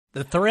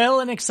The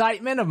thrill and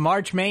excitement of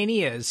March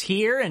Mania is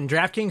here, and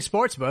DraftKings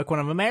Sportsbook, one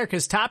of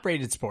America's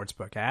top-rated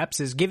sportsbook apps,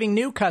 is giving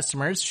new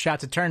customers a shot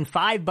to turn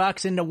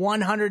 $5 into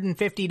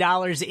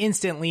 $150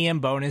 instantly in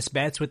bonus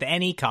bets with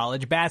any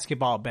college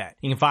basketball bet.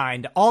 You can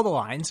find all the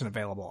lines and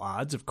available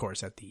odds, of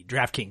course, at the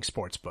DraftKings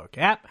Sportsbook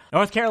app.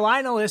 North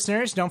Carolina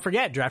listeners, don't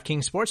forget,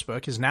 DraftKings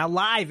Sportsbook is now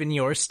live in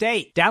your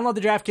state. Download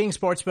the DraftKings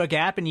Sportsbook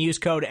app and use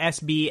code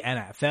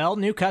SBNFL.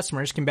 New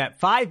customers can bet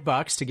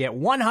 $5 to get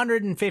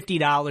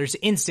 $150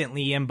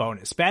 instantly in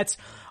bonus bets,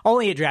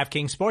 only at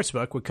DraftKings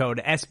Sportsbook with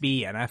code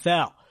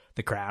SBNFL.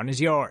 The crown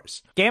is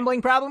yours.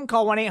 Gambling problem?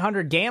 Call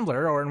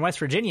 1-800-GAMBLER, or in West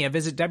Virginia,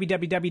 visit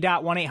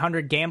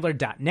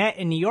www.1800gambler.net.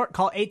 In New York,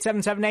 call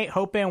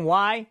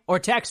 8778-HOPE-NY or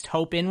text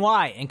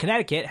HOPE-NY. In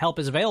Connecticut, help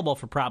is available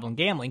for problem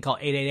gambling. Call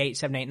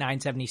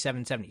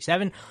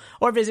 888-789-7777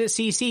 or visit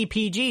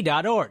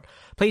ccpg.org.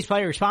 Please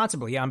play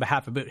responsibly on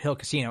behalf of Boot Hill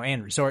Casino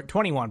and Resort.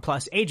 21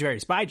 plus, age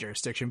varies by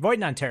jurisdiction. Void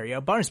in Ontario.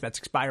 Bonus bets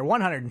expire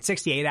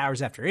 168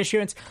 hours after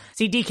issuance.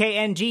 See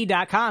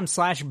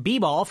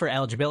dkng.com/bball for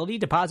eligibility,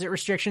 deposit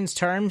restrictions,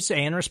 terms,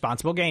 and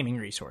responsible gaming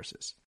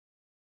resources.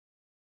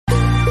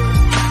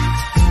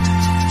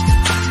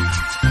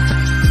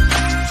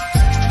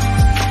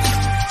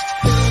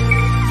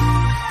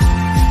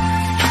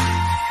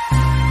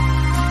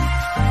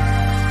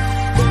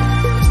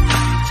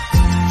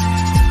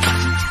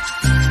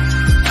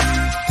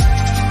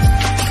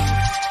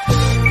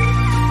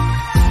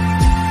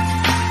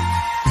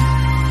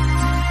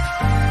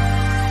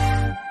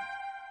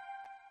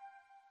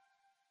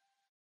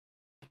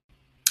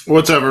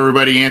 What's up,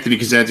 everybody? Anthony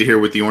Cosenza here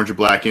with the Orange and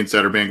Black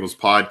Insider Bengals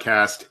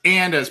podcast.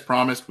 And as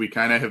promised, we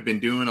kind of have been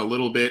doing a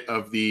little bit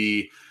of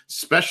the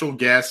special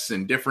guests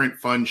and different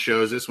fun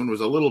shows. This one was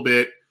a little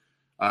bit,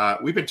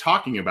 we've been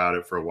talking about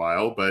it for a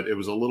while, but it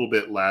was a little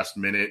bit last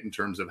minute in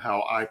terms of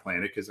how I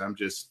plan it because I'm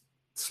just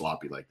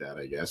sloppy like that,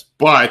 I guess.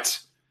 But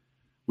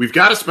we've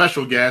got a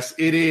special guest.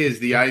 It is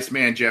the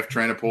Iceman, Jeff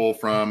Trenopole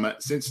from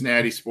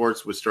Cincinnati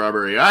Sports with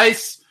Strawberry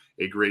Ice,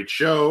 a great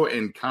show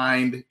and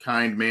kind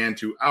man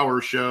to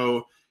our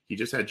show. He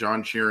just had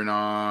John Sheeran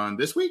on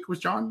this week. Was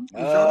John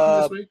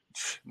on this week?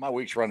 My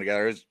weeks run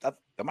together. It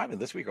might have been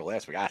this week or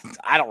last week. I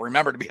don't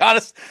remember, to be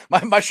honest.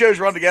 My shows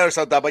run together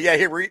sometimes. But yeah,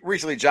 here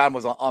recently John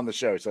was on the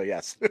show, so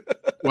yes.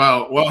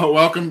 well,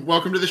 welcome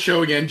to the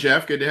show again,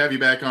 Jeff. Good to have you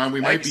back on.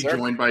 We might be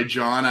joined by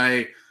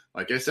John.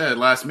 Like I said,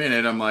 last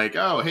minute, I'm like,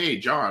 oh, hey,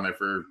 John, I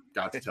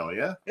forgot to tell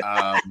you.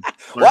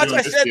 When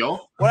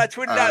I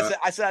tweeted out,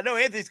 I said, I know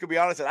Anthony's going to be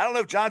on. I said, I don't know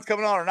if John's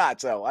coming on or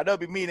not. So I know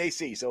it'll be me and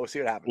AC. So we'll see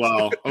what happens.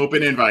 Well,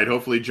 open invite.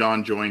 Hopefully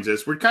John joins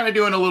us. We're kind of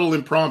doing a little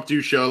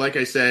impromptu show. Like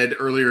I said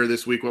earlier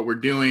this week, what we're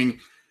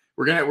doing,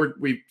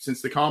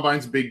 since the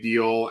combine's a big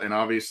deal, and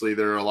obviously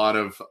there are a lot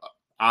of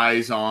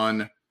eyes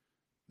on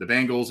the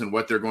Bengals and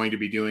what they're going to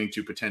be doing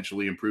to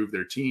potentially improve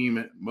their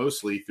team,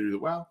 mostly through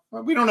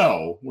we don't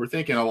know. We're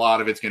thinking a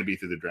lot of it's going to be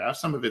through the draft.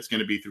 Some of it's going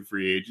to be through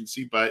free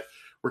agency, but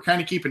we're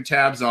kind of keeping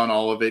tabs on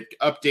all of it,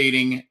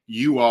 updating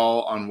you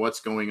all on what's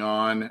going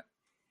on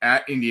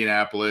at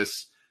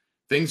Indianapolis.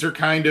 Things are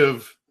kind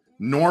of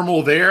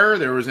normal there.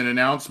 There was an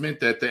announcement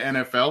that the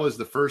NFL is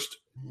the first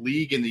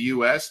league in the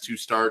U.S. to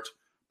start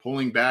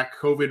pulling back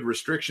COVID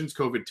restrictions,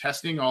 COVID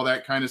testing, all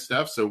that kind of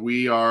stuff. So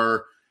we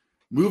are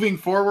moving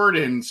forward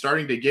and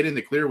starting to get in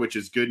the clear, which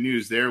is good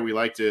news there. We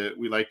like to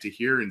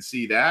hear and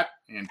see that.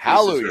 And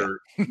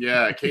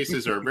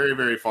cases are very,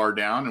 very far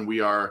down, and we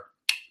are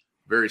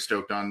very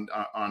stoked on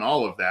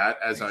all of that,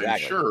 as exactly. I'm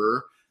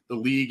sure the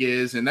league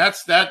is. And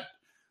that's that.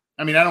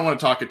 I mean, I don't want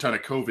to talk a ton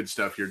of COVID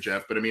stuff here,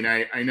 Jeff, but I mean,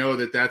 I know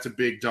that that's a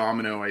big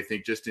domino, I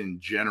think, just in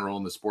general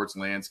in the sports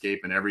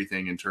landscape and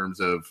everything in terms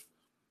of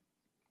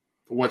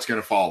what's going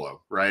to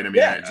follow, right? I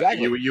mean,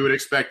 exactly. You would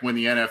expect when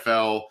the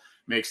NFL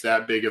makes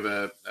that big of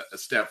a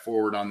step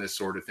forward on this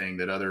sort of thing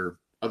that other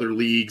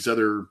leagues,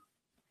 other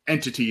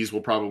entities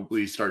will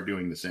probably start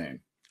doing the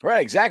same.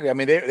 Right, exactly. I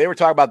mean, they were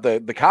talking about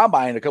the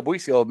combine a couple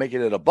weeks ago,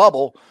 making it a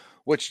bubble,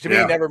 which to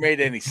me never made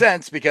any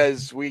sense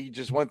because we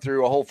just went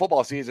through a whole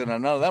football season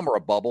and none of them were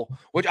a bubble,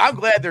 which I'm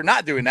glad they're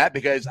not doing that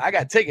because I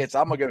got tickets.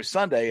 I'm going to go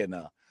Sunday and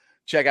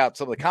check out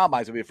some of the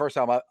combines. It'll be the first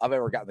time I've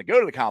ever gotten to go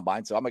to the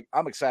combine, so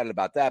I'm excited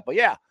about that. But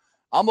yeah,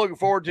 I'm looking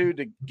forward to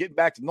getting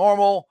back to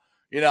normal.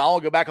 You know, I'll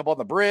go back up on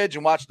the bridge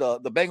and watch the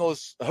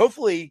Bengals,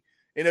 hopefully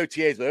in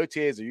OTAs, but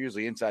OTAs are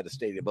usually inside the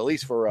stadium. But at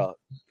least for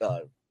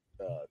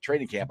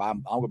training camp,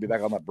 I'm going to be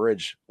back on that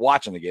bridge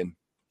watching again.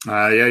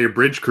 Your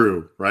bridge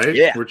crew, right?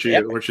 Yeah. Weren't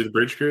you the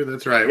bridge crew?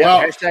 That's right.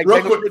 Yeah, well,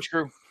 real quick, bridge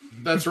crew.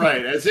 That's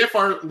right. As if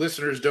our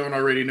listeners don't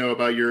already know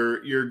about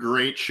your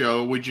great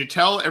show, would you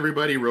tell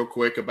everybody real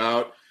quick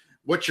about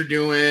what you're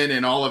doing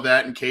and all of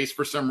that in case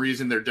for some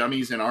reason they're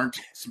dummies and aren't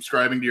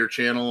subscribing to your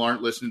channel,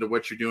 aren't listening to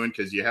what you're doing,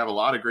 because you have a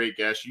lot of great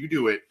guests. You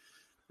do it.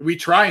 We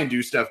try and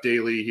do stuff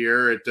daily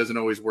here. It doesn't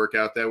always work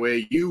out that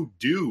way. You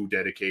do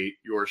dedicate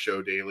your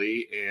show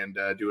daily and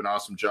do an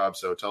awesome job.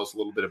 So tell us a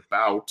little bit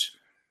about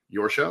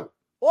your show.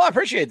 Well, I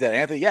appreciate that,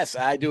 Anthony. Yes,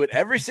 I do it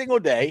every single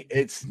day.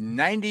 It's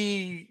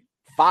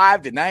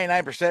 95 to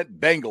 99%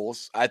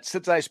 Bengals at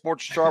Cincinnati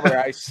Sports Strawberry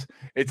Ice.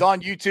 It's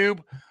on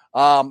YouTube.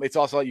 It's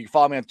also, you can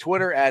follow me on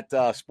Twitter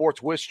at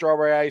Sports with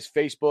Strawberry Ice,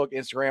 Facebook,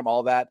 Instagram,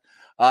 all that.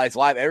 It's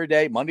live every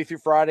day, Monday through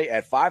Friday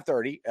at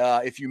 5:30.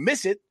 If you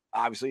miss it,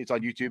 obviously it's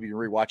on YouTube. You can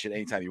rewatch it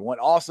anytime you want.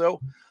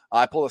 Also,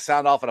 I pull the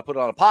sound off and I put it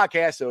on a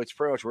podcast, so it's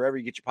pretty much wherever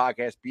you get your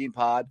podcast, Bean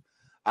Pod,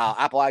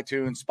 Apple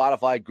iTunes,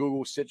 Spotify,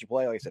 Google, Stitcher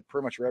Play. Like I said,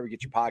 pretty much wherever you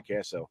get your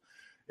podcast. So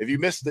if you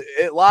missed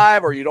it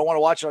live or you don't want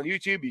to watch it on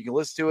YouTube, you can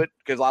listen to it,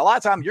 because a lot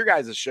of times your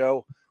guys'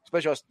 show,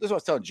 especially this is what I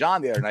was telling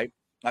John the other night.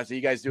 I said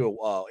you guys do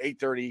a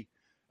 8:30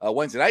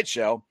 Wednesday night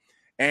show,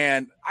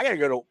 and I got to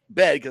go to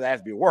bed because I have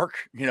to be at work,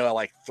 at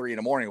like 3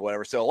 a.m. or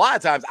whatever. So a lot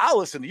of times I'll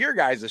listen to your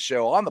guys'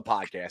 show on the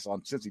podcast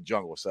on Cincy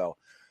Jungle. So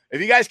if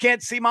you guys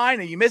can't see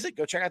mine and you miss it,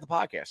 go check out the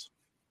podcast.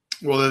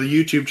 Well, the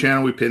YouTube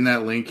channel, we pinned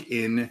that link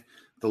in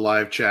the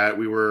live chat.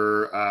 We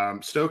were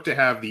stoked to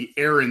have the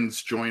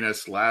Aarons join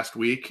us last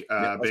week,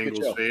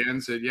 Bengals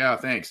fans. And yeah,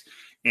 thanks.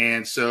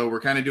 And so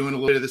we're kind of doing a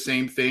little bit of the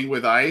same thing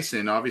with Ice,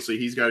 and obviously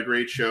he's got a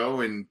great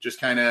show, and just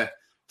kind of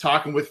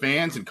talking with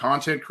fans and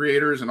content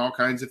creators and all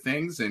kinds of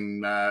things.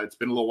 And it's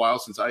been a little while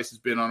since Ice has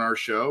been on our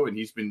show, and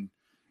he's been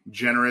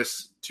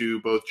generous to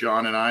both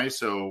John and I.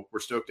 So we're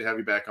stoked to have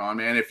you back on,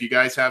 man. If you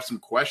guys have some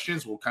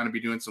questions, we'll kind of be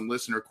doing some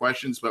listener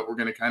questions, but we're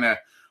going to kind of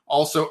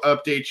also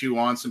update you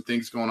on some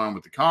things going on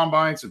with the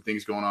Combine, some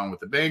things going on with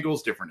the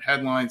Bengals, different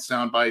headlines,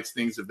 sound bites,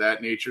 things of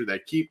that nature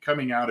that keep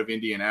coming out of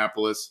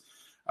Indianapolis.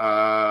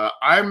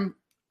 I'm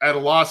at a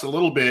loss a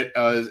little bit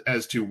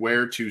as to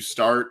where to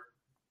start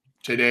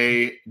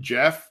today,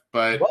 Jeff,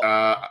 but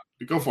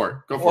go for it.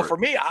 Go for it. Well, for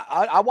me,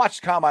 I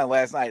watched the Combine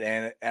last night,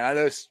 and I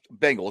know it's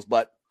Bengals,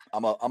 but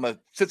I'm a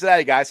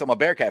Cincinnati guy, so I'm a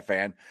Bearcat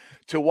fan.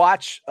 To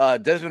watch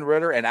Desmond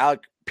Ridder and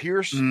Alec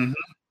Pierce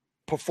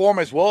perform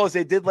as well as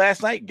they did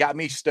last night got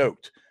me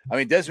stoked. I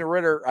mean, Desmond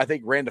Ridder, I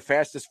think, ran the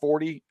fastest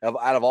 40 out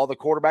of all the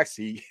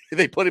quarterbacks.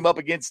 They put him up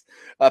against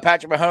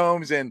Patrick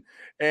Mahomes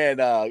and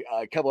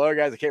a couple other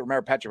guys. I can't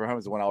remember. Patrick Mahomes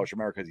is the one I always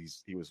remember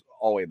because he was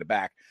all the way in the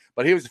back.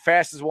 But he was the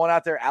fastest one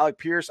out there. Alec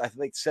Pierce, I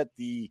think, set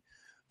the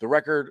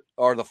record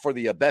for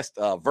the best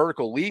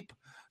vertical leap.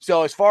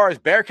 So as far as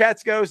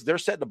Bearcats goes, they're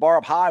setting the bar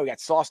up high. We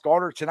got Sauce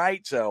Gardner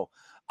tonight, so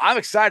I'm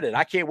excited.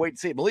 I can't wait to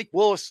see it. Malik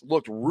Willis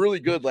looked really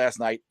good last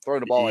night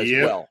throwing the ball as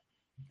well.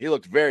 He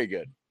looked very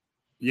good.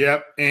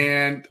 Yep,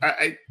 and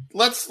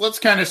let's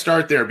kind of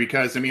start there,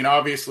 because I mean,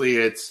 obviously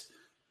it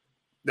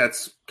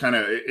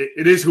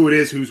is who it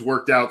is, who's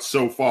worked out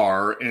so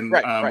far, and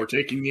right. We're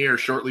taking the air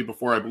shortly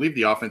before I believe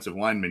the offensive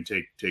linemen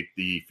take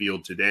the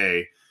field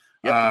today.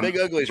 Yep, the Big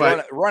Uglies run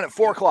at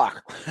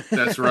 4:00.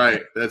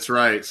 That's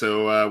right.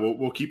 So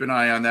we'll keep an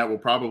eye on that. We'll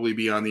probably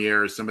be on the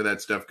air as some of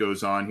that stuff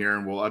goes on here,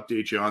 and we'll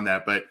update you on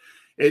that. But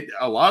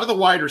a lot of the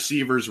wide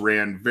receivers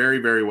ran very,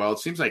 very well. It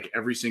seems like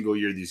every single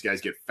year these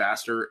guys get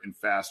faster and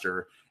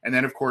faster. And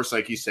then, of course,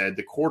 like you said,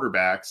 the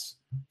quarterbacks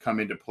come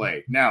into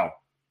play. Now,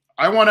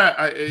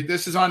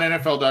 this is on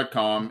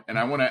NFL.com, and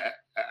I want to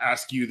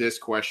ask you this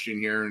question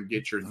here and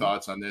get your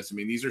thoughts on this. I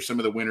mean, these are some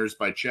of the winners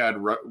by Chad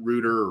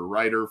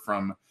Ryder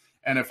from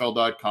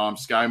NFL.com.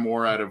 Sky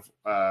Moore out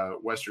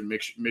of Western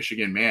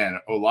Michigan. Man,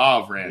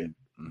 Olave ran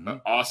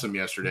awesome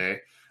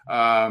yesterday.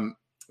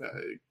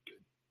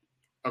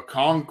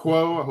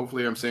 Okonkwo,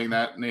 hopefully I'm saying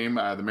that name,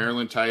 the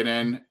Maryland tight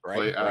end,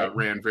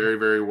 ran very,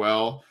 very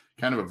well.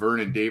 Kind of a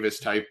Vernon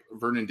Davis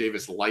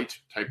light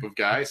type of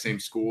guy, same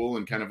school,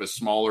 and kind of a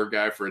smaller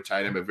guy for a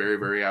tight end, but very,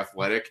 very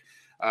athletic.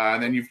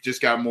 And then you've just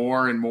got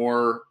more and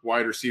more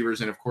wide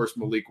receivers, and of course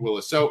Malik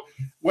Willis. So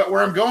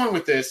where I'm going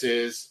with this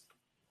is,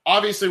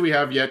 obviously we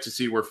have yet to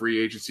see where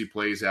free agency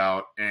plays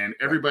out, and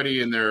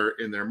everybody in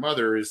their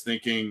mother is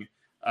thinking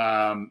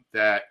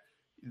that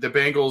the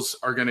Bengals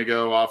are going to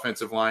go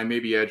offensive line,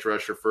 maybe edge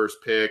rusher first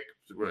pick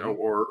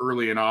or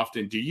early and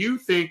often. Do you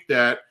think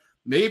that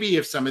maybe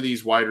if some of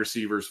these wide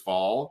receivers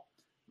fall,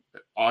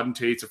 Auden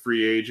Tate's a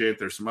free agent,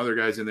 there's some other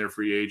guys in there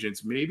free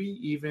agents, maybe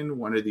even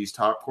one of these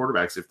top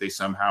quarterbacks, if they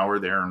somehow are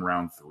there in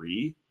round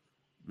 3,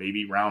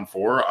 maybe round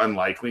 4,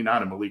 unlikely,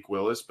 not a Malik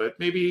Willis, but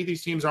maybe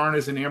these teams aren't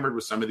as enamored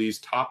with some of these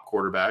top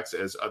quarterbacks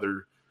as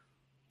other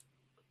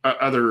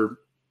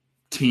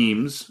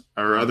teams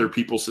or other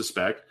people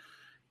suspect.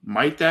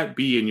 Might that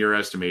be, in your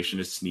estimation,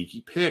 a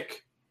sneaky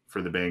pick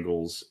for the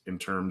Bengals in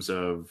terms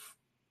of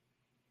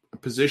a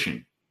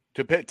position?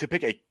 To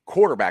pick a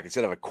quarterback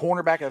instead of a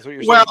cornerback? That's what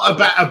you're saying? Well,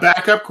 a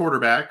backup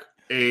quarterback,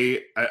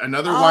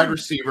 another wide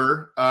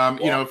receiver.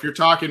 If you're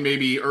talking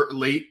maybe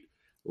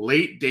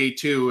late day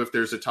 2, if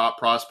there's a top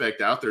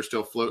prospect out there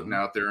still floating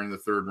out there in the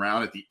 3rd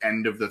round, at the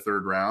end of the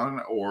 3rd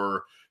round,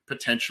 or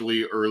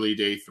potentially early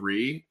day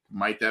 3,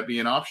 might that be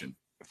an option?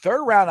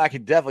 3rd round, I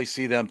could definitely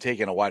see them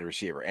taking a wide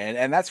receiver.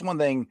 And that's one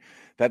thing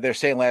that they're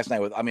saying last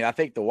night. I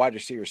think the wide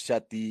receivers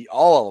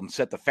all of them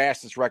set the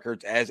fastest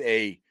records as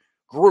a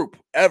group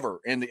ever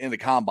in the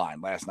combine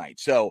last night.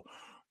 So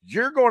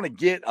you're going to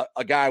get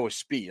a guy with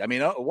speed. I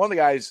mean, one of the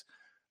guys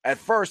at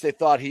first they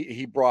thought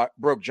he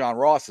broke John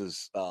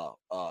Ross's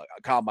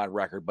combine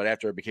record, but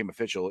after it became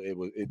official,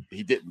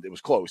 he didn't. It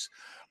was close.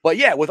 But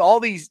yeah, with all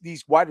these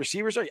wide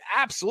receivers,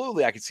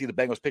 absolutely, I could see the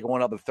Bengals picking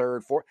one up in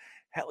third, fourth.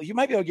 Hell, you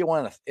might be able to get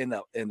one in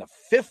the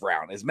fifth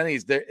round, as many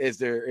as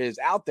there is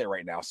out there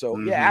right now. So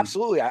yeah,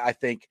 absolutely, I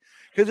think,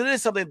 because it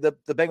is something that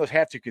the Bengals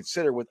have to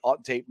consider with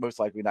Auden Tate most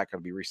likely not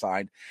going to be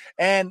re-signed,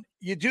 and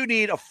you do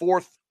need a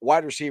fourth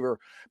wide receiver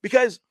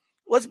because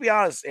let's be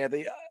honest,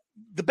 Anthony.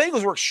 The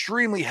Bengals were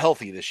extremely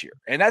healthy this year.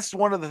 And that's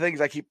one of the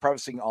things I keep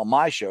prefacing on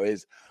my show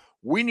is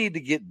we need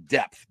to get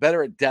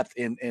better at depth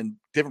in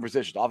different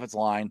positions, offensive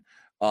line,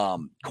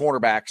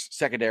 cornerbacks,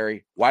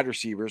 secondary, wide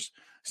receivers,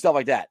 stuff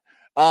like that.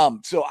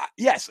 So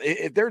yes,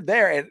 if they're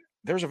there and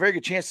there's a very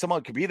good chance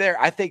someone could be there,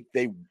 I think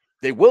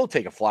they will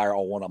take a flyer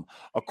on one of them.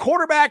 A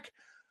quarterback,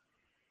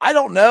 I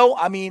don't know.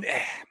 I mean,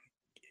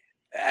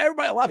 a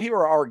lot of people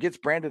are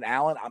against Brandon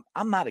Allen.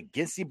 I'm not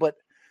against him, but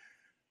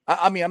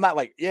I mean, I'm not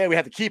like, yeah, we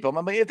have to keep him.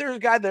 I mean, if there's a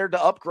guy there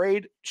to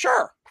upgrade,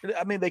 sure.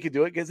 I mean, they could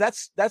do it because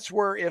that's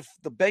where if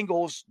the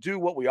Bengals do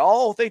what we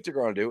all think they're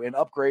going to do and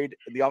upgrade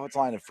the offensive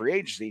line and free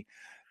agency,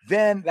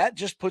 then that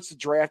just puts the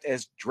draft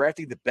as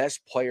drafting the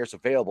best players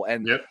available.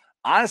 And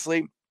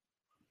honestly,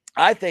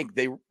 I think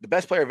the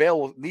best player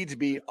available needs to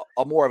be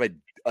a more of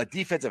a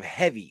defensive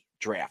heavy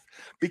draft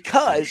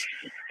because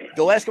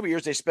the last couple of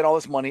years they spent all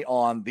this money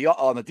on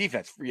the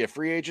defense,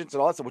 free agents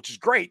and all that stuff, which is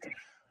great,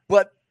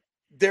 but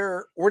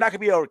we're not going to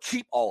be able to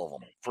keep all of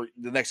them for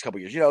the next couple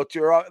of years. You know,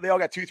 they all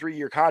got 2-3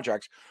 year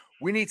contracts.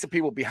 We need some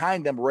people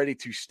behind them ready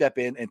to step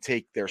in and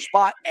take their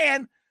spot.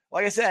 And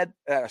like I said,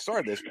 I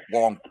started this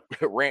long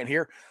rant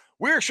here.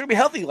 We were extremely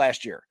healthy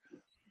last year.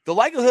 The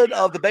likelihood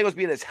of the Bengals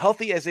being as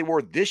healthy as they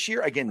were this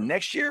year, again,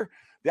 next year,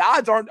 the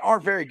odds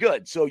aren't very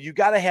good. So you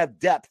got to have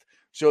depth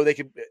so they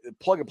can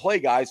plug and play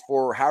guys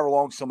for however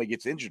long somebody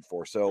gets injured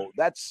for. So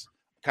that's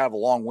kind of a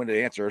long-winded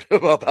answer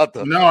about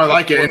the. No, I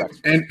like it.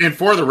 And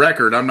for the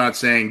record, I'm not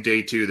saying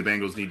day 2 the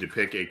Bengals need to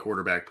pick a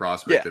quarterback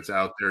prospect that's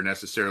out there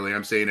necessarily.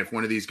 I'm saying if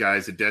one of these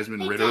guys, a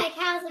Desmond Ritter.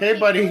 Hey,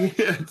 buddy.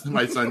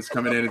 My son's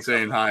coming in and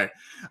saying hi.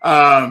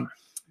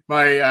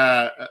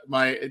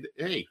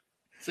 Hey,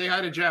 say hi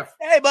to Jeff.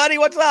 Hey, buddy,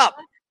 what's up?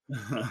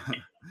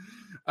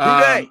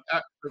 My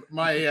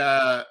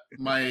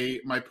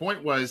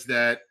point was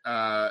that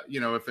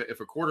if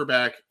a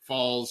quarterback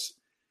falls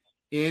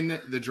in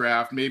the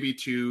draft, maybe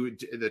to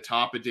the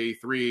top of day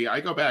 3. I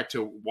go back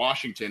to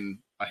Washington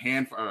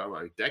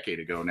a decade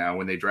ago now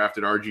when they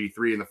drafted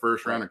RG3 in the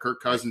first round and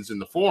Kirk Cousins in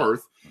the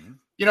 4th. Mm-hmm.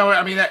 You know,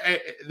 I mean,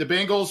 the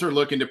Bengals are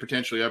looking to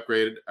potentially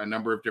upgrade a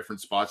number of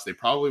different spots. They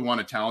probably want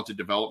a talented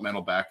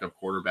developmental backup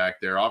quarterback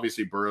there.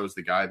 Obviously, Burrow's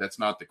the guy. That's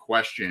not the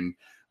question.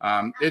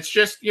 It's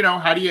just,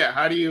 how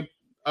do you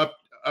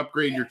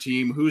upgrade your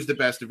team? Who's the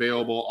best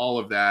available? All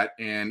of that.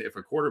 And if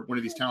one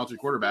of these talented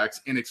quarterbacks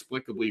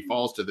inexplicably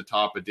falls to the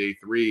top of day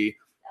 3,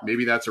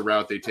 maybe that's a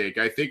route they take.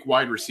 I think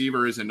wide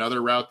receiver is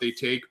another route they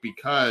take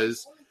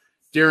because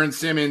Darren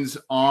Simmons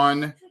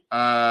on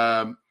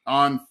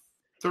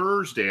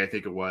Thursday, I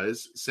think it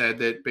was, said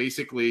that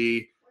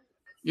basically,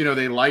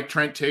 they like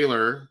Trent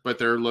Taylor, but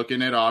they're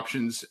looking at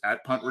options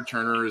at punt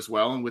returner as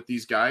well. And with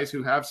these guys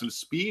who have some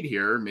speed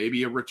here,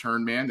 maybe a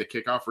return man, the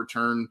kickoff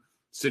return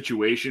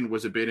situation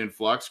was a bit in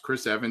flux.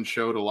 Chris Evans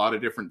showed a lot of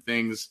different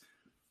things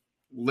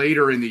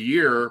later in the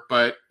year,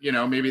 but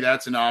maybe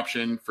that's an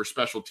option for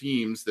special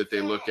teams that they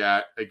look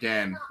at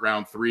again,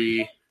 round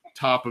 3,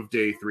 top of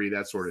day 3,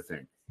 that sort of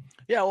thing.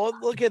 Yeah. Well,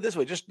 look at it this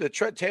way, just the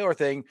Trent Taylor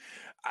thing.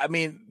 I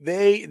mean,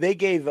 they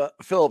gave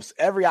Phillips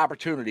every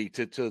opportunity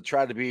to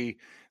try to be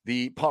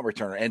the punt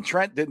returner, and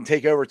Trent didn't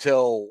take over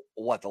till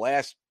the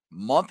last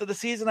month of the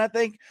season, I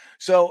think.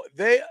 So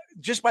they,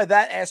 just by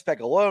that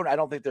aspect alone, I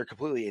don't think they're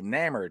completely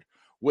enamored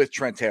with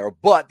Trent Taylor,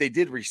 but they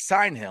did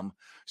re-sign him.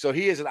 So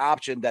he is an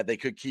option that they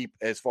could keep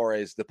as far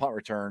as the punt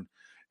return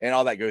and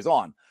all that goes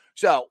on.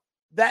 So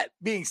that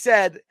being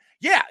said,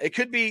 yeah, it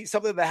could be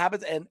something that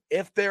happens. And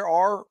if there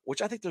are,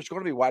 which I think there's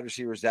going to be wide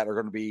receivers that are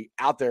going to be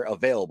out there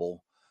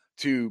available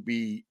to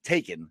be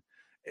taken.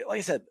 Like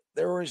I said,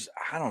 there was,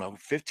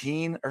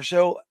 15 or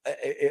so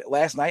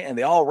last night, and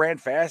they all ran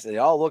fast and they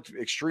all looked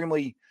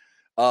extremely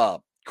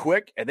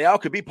quick, and they all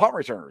could be punt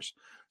returners.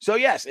 So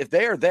yes, if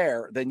they are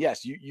there, then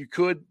yes, you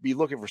could be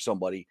looking for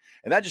somebody.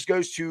 And that just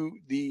goes to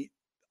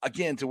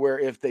to where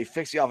if they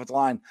fix the offensive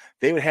line,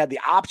 they would have the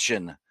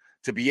option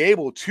to be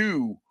able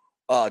to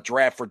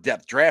draft for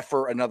depth, draft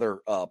for another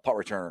punt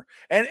returner.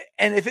 And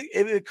if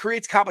it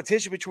creates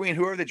competition between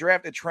whoever they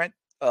draft and Trent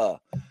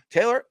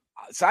Taylor,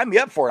 sign me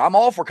up for it. I'm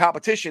all for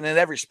competition in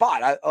every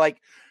spot. I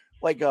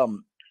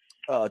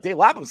Dave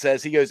Lapham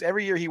says, he goes,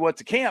 every year he went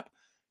to camp,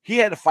 he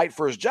had to fight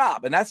for his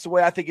job. And that's the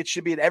way I think it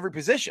should be in every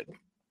position.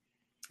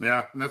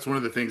 And that's one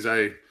of the things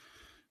I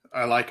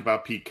like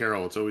about Pete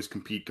Carroll. It's always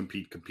compete.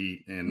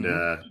 And,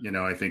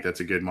 I think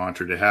that's a good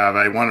mantra to have.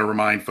 I want to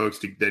remind folks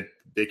that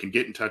they can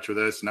get in touch with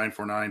us,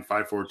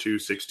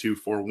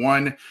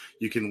 949-542-6241.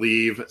 You can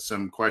leave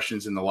some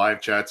questions in the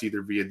live chats,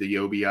 either via the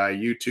OBI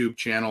YouTube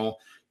channel,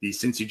 the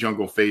Cincy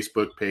Jungle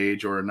Facebook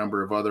page, or a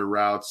number of other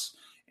routes.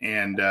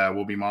 and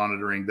we'll be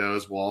monitoring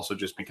those. We'll also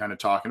just be kind of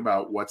talking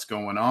about what's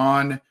going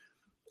on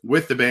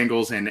with the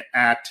Bengals and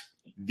at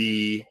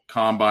the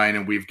Combine.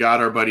 And we've got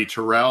our buddy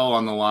Terrell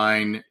on the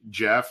line.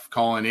 Jeff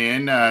calling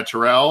in.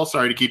 Terrell,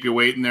 sorry to keep you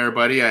waiting there,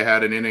 buddy. I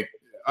had an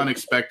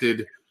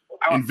unexpected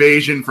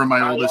invasion from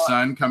my oldest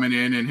son coming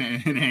in and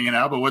hanging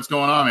out. But what's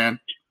going on, man?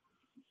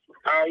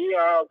 You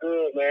all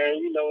good, man.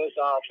 You know, it's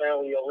all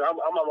family over. I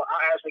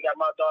actually got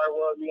my daughter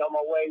with me on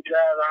my way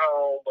driving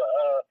home. But,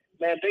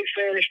 man, big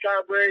fan of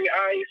Strawberry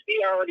Ice.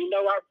 He already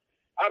know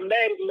I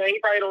met him, man. He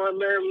probably don't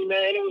remember me,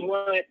 man. It was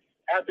one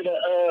after the,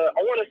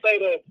 I want to say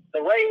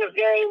the Ravens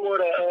game or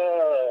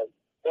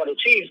the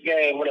Chiefs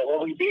game when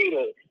we beat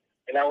them.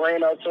 And I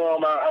ran up to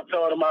him. I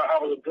told him I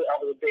was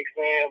a big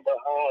fan. But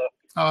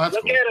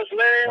look cool. at us,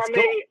 man.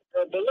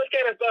 That's but look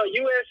at us,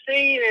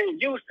 USC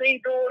and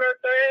UC doing their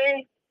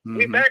thing. Mm-hmm.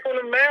 We back on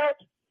the map.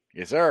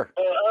 Yes, sir.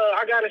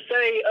 I gotta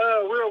say,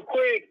 real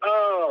quick,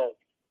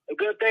 a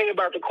good thing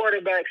about the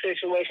quarterback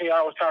situation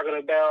y'all was talking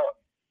about.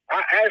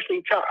 I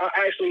actually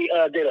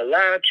did a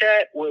live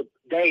chat with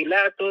Dave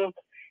Latham,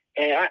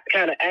 and I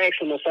kind of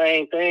asked him the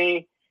same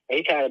thing. And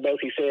he kind of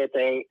basically said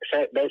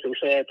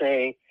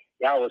thing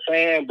y'all was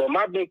saying. But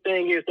my big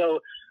thing is though,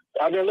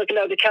 I've been looking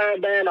at the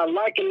Combine. I'm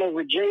liking the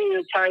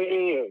Virginia tight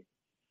end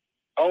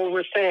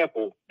over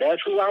Sample.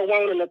 That's who I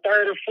want in the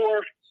third or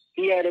fourth.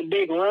 He had a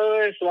big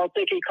run, so I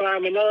think he's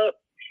climbing up.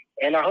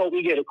 And I hope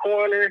we get a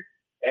corner,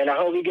 and I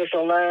hope he gets a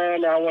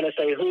line. I want to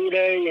say who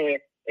they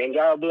and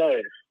God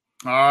bless.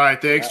 All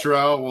right, thanks,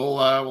 Terrell.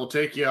 We'll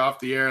take you off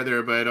the air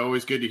there, but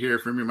always good to hear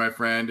from you, my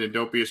friend, and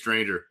don't be a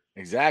stranger.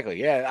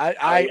 Exactly. Yeah,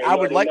 I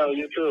would like.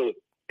 You too.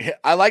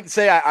 I like to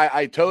say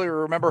I totally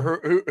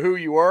remember who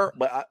you were,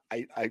 but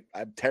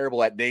I'm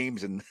terrible at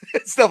names and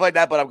stuff like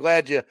that. But I'm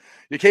glad you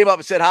came up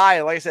and said hi.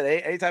 And like I said,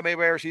 anytime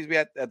anybody ever sees me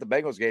at the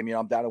Bengals game,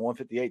 I'm down at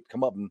 158.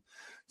 Come up and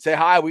say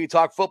hi. We can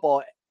talk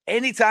football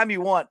anytime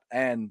you want,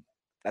 and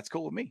that's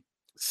cool with me.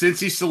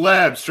 Cincy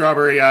celeb,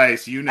 Strawberry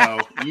Ice. You know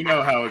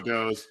how it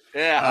goes.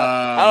 Yeah,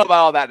 I don't know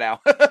about all that now.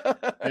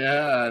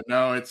 Yeah,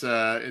 no, it's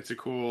a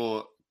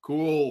cool.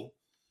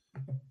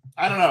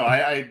 I don't know.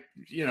 I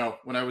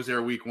when I was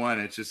there week one,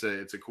 it's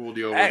a cool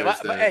deal. Where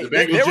the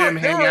Bengal gym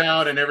hang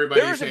out and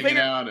everybody's hanging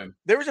out, and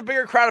there was a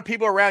bigger crowd of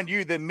people around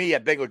you than me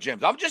at Bengal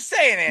gyms. I'm just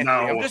saying,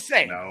 Anthony. I'm just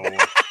saying. No.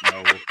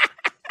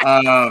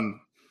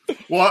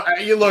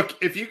 Well, you look,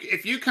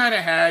 if you kind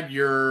of had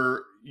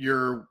your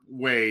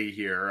way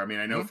here. I mean,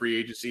 I know free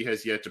agency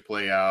has yet to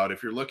play out.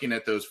 If you're looking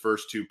at those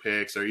first two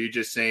picks, are you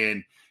just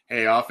saying,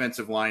 hey,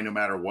 offensive line, no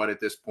matter what at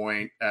this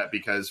point,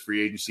 because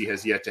free agency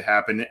has yet to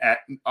happen, at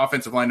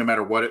offensive line, no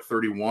matter what at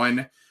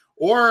 31?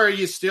 Or are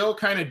you still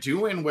kind of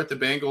doing what the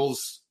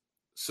Bengals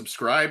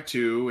subscribe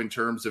to in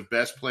terms of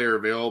best player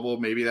available?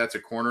 Maybe that's a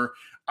corner.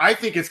 I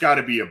think it's got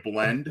to be a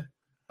blend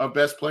of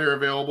best player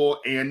available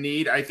and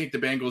need. I think the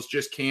Bengals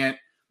just can't,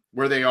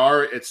 where they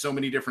are at so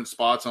many different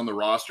spots on the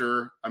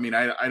roster. I mean,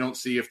 I don't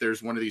see if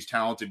there's one of these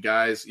talented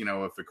guys,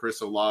 if a Chris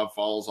Olave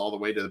falls all the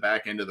way to the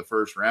back end of the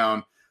first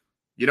round,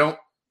 you don't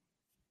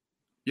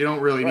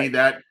really need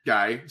that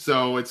guy.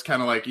 So it's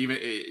kind of like,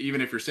 even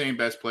if you're saying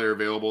best player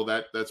available,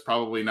 that's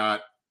probably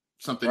not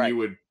something you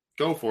would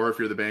go for if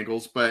you're the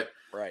Bengals. But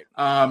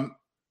I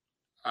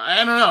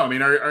don't know. I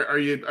mean, are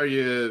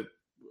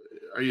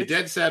you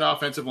dead set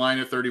offensive line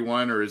at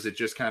 31, or is it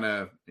just kind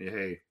of,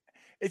 hey?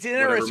 It's an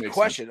interesting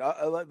question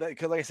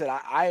because, like I said,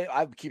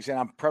 I keep saying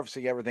I'm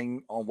prefacing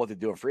everything on what to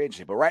do in free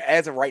agency. But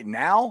as of right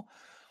now,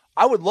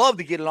 I would love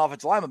to get an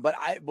offensive lineman. But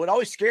what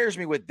always scares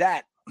me with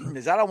that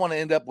is I don't want to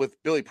end up with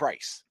Billy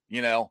Price.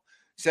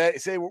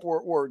 Say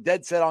we're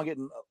dead set on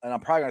getting, and I'm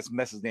probably going to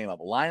mess his name up.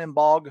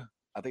 Linenbaugh,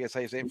 I think that's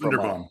how you say it.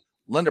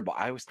 Linderbaum.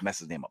 I always mess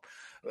his name up.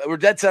 We're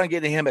dead set on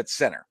getting him at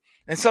center.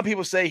 And some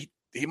people say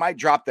he might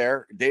drop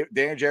there.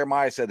 Daniel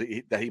Jeremiah said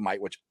that he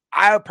might, which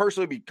I would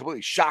personally be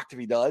completely shocked if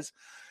he does.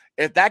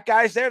 If that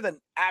guy's there,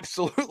 then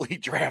absolutely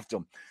draft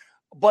him.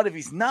 But if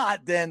he's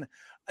not, then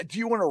do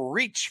you want to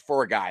reach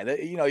for a guy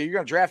that, you're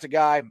going to draft a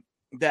guy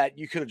that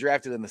you could have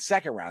drafted in the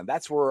second round?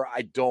 That's where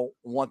I don't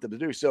want them to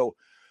do. So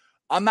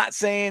I'm not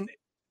saying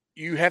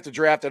you have to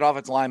draft an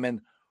offensive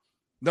lineman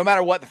no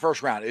matter what the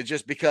first round. It's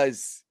just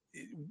because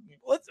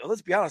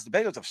let's be honest, the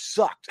Bengals have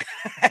sucked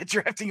at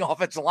drafting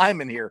offensive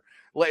linemen here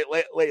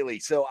lately.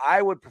 So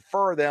I would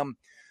prefer them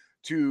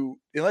to,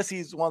 unless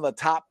he's one of the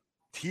top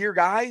tier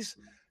guys,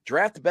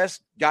 draft the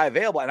best guy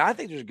available. And I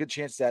think there's a good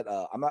chance that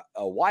I'm not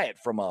Wyatt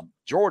from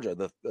Georgia,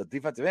 the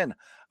defensive end.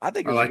 I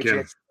think there's a good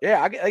chance.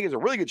 Yeah, I think there's a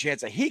really good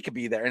chance that he could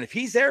be there. And if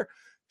he's there,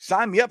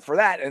 sign me up for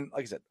that. And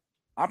like I said,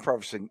 I'm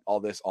prefacing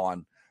all this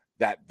on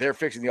that they're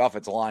fixing the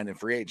offensive line in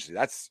free agency.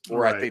 That's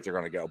where I think they're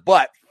going to go.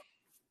 But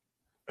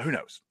who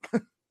knows?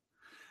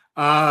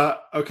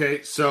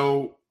 Okay,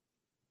 so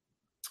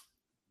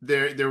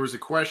there was a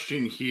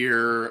question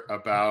here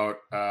about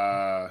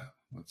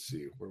let's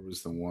see, where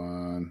was the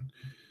one?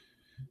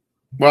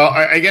 Well,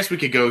 I guess we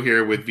could go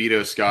here with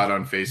Vito Scott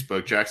on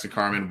Facebook. Jackson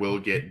Carman will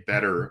get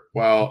better.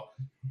 Well,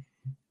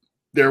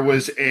 there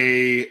was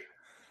and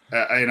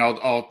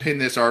I'll pin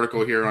this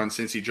article here on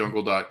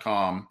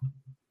CincyJungle.com.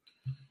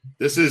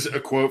 This is a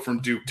quote from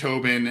Duke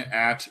Tobin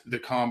at the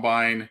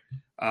Combine,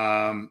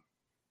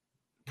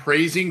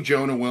 praising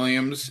Jonah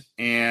Williams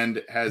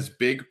and has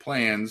big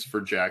plans for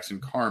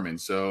Jackson Carman.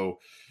 So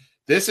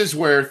this is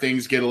where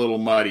things get a little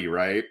muddy,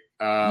 right?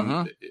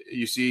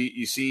 You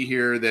see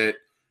here that,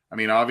 I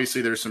mean,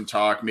 obviously there's some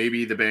talk.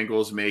 Maybe the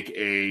Bengals make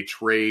a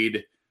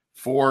trade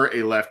for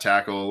a left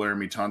tackle,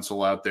 Laramie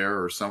Tunsil out there,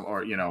 or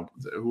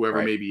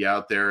whoever may be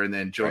out there, and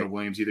then Jonah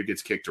Williams either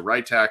gets kicked to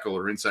right tackle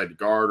or inside to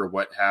guard or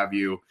what have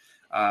you.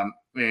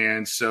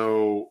 And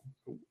so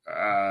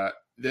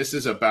this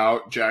is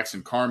about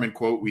Jackson Carman.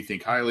 Quote, we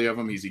think highly of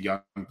him. He's a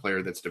young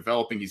player that's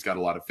developing. He's got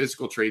a lot of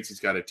physical traits. He's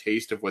got a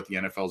taste of what the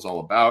NFL is all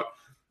about.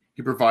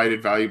 He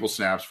provided valuable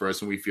snaps for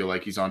us, and we feel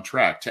like he's on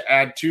track. To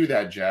add to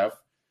that, Jeff,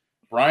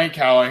 Brian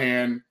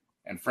Callahan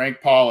and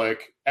Frank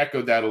Pollock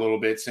echoed that a little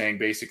bit, saying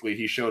basically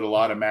he showed a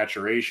lot of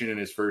maturation in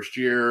his first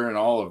year and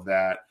all of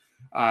that.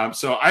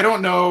 So I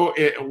don't know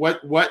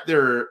what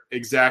their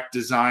exact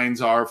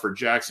designs are for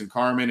Jackson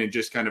Carman, and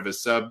just kind of a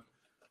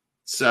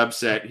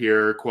subset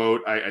here.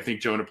 Quote, I think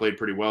Jonah played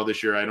pretty well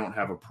this year. I don't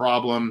have a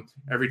problem.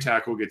 Every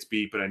tackle gets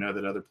beat, but I know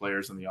that other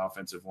players on the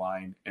offensive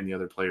line and the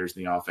other players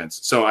in the offense.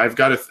 So I've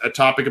got a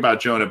topic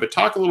about Jonah, but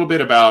talk a little bit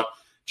about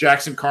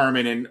Jackson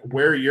Carman and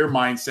where your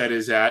mindset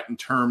is at in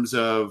terms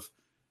of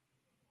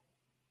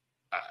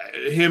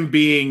him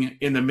being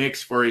in the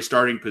mix for a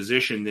starting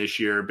position this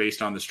year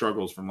based on the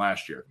struggles from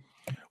last year.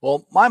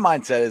 Well, my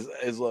mindset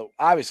is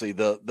obviously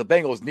the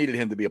Bengals needed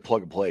him to be a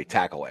plug-and-play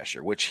tackle last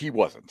year, which he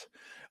wasn't.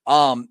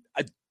 I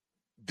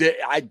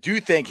do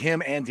think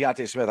him and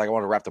Deontay Smith, I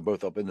want to wrap them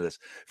both up into this,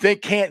 they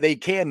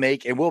can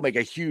make and will make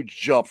a huge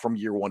jump from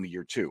year one to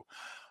year two.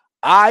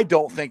 I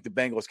don't think the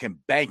Bengals can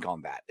bank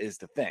on that, is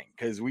the thing,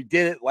 because we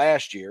did it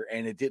last year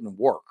and it didn't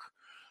work.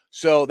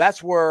 So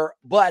that's where,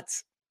 but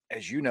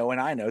as you know,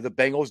 and I know, the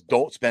Bengals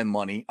don't spend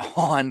money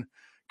on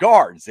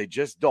guards. They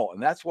just don't.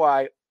 And that's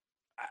why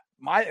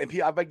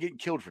I've been getting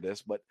killed for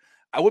this, but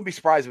I wouldn't be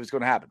surprised if it's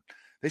going to happen.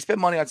 They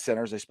spend money on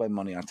centers. They spend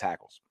money on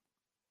tackles.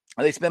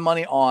 And they spend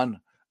money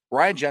on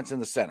Ryan Jensen,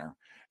 the center,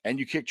 and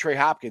you kick Trey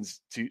Hopkins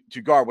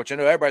to guard, which I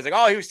know everybody's like,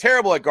 oh, he was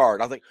terrible at guard.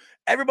 I was like,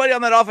 everybody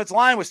on that offensive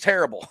line was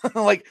terrible.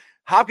 Like,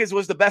 Hopkins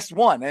was the best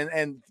one.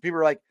 And people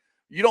are like,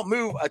 you don't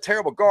move a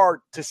terrible guard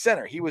to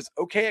center. He was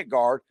okay at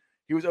guard.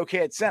 He was okay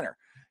at center.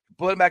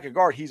 Put him back at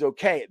guard, he's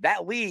okay.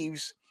 That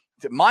leaves,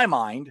 to my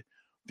mind,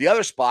 the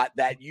other spot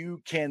that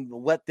you can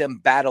let them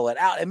battle it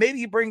out. And maybe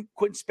you bring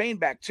Quentin Spain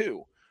back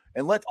too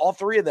and let all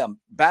three of them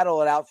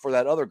battle it out for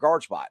that other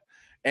guard spot.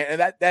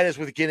 And that is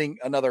with getting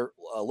another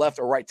left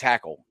or right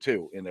tackle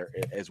too in there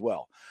as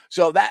well.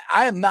 So that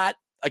I am not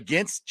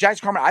against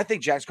Jackson Carman. I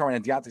think Jackson Carman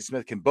and Deontay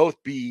Smith can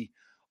both be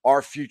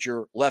our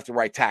future left and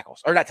right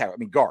tackles, or not tackle, I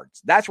mean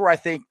guards. That's where I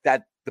think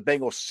that the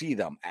Bengals see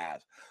them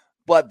as.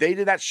 But they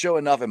did not show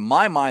enough in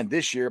my mind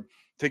this year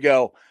to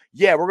go,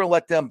 yeah, we're going to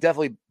let them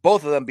definitely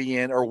both of them be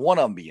in, or one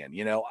of them be in.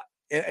 You know,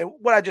 and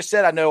what I just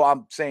said, I know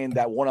I'm saying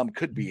that one of them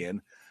could be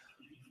in.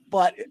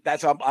 But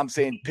that's what I'm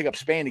saying, pick up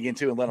Spain again,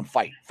 too, and let them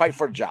fight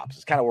for the jobs.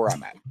 It's kind of where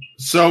I'm at.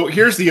 So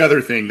here's the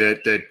other thing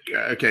that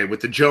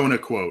with the Jonah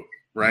quote,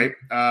 right?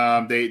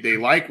 They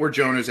like where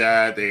Jonah's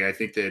at. I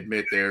think they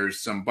admit there's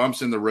some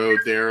bumps in the road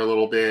there a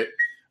little bit.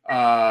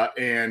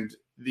 And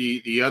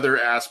the other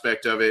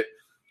aspect of it,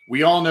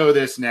 we all know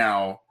this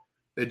now,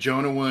 that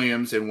Jonah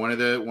Williams, and one of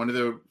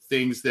the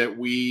things that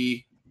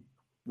we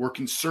were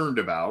concerned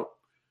about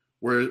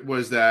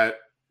was that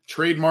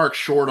trademark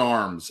short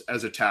arms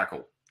as a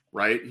tackle.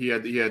 Right. He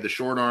had the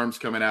short arms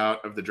coming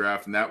out of the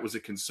draft, and that was a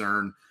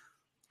concern.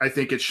 I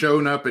think it's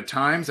shown up at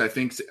times. I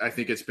think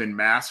it's been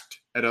masked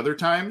at other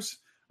times.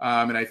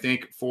 And I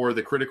think for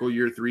the critical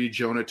year 3,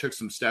 Jonah took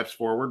some steps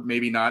forward,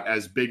 maybe not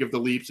as big of the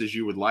leaps as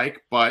you would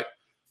like, but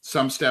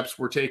some steps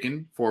were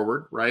taken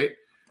forward. Right.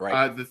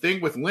 The thing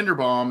with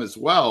Linderbaum as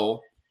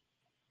well,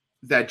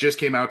 that just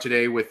came out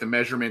today with the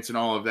measurements and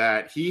all of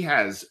that, he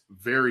has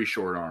very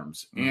short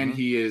arms, and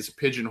he is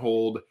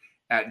pigeonholed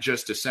at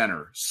just a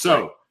center.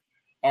 So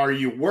are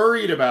you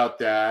worried about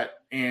that?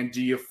 And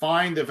do you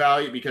find the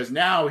value? Because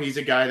now he's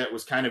a guy that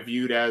was kind of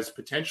viewed as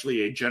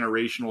potentially a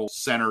generational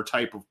center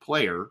type of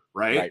player,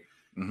 right?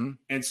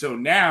 And so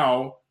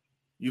now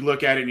you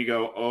look at it and you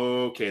go,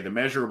 oh, okay, the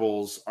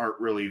measurables aren't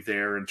really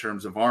there in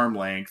terms of arm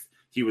length.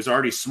 He was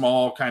already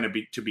small kind of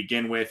to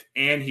begin with,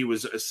 and he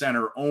was a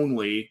center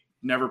only,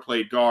 never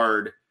played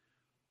guard.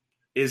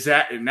 Is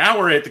that, now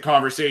we're at the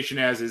conversation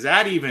is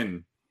that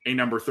even a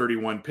number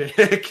 31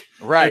 pick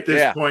at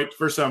this point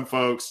for some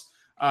folks?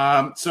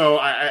 So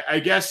I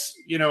guess,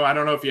 I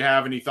don't know if you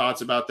have any thoughts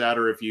about that,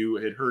 or if you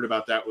had heard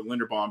about that with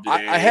Linderbaum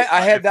today. I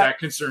had that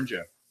concerned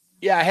you.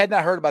 Yeah, I had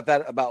not heard about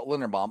that about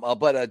Linderbaum.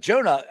 But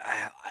Jonah,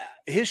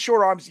 his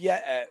short arms,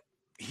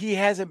 he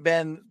hasn't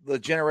been the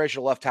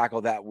generational left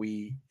tackle that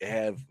we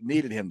have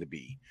needed him to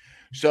be.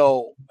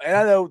 So, and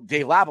I know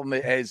Dave Lapham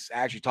has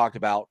actually talked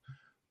about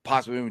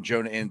possibly moving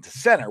Jonah into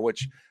center,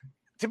 which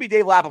to me,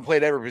 Dave Lapham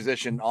played every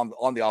position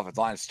on the offensive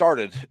line,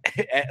 started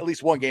at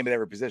least one game at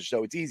every position,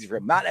 so it's easy for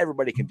him. Not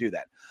everybody can do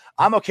that.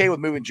 I'm okay with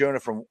moving Jonah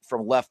from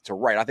left to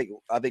right. I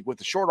think with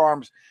the short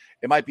arms,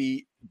 it might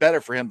be better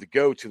for him to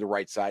go to the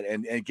right side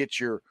and get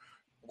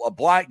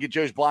get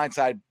Joe's blind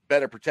side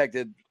better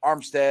protected.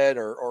 Armstead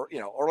or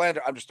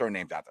Orlando. I'm just throwing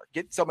names out there.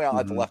 Get somebody out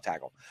at the left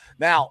tackle.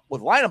 Now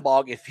with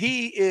Linebaugh, if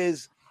he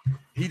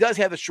does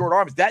have the short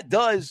arms,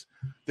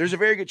 there's a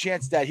very good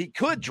chance that he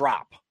could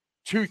drop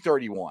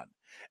 231.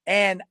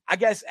 And I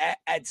guess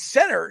at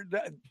center,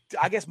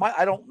 I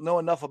don't know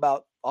enough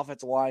about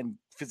offensive line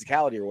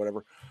physicality or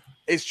whatever.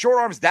 Is short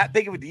arms that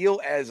big of a deal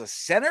as a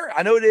center?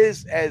 I know it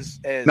is as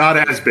not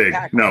as big.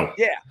 Tackle. No.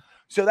 Yeah.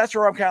 So that's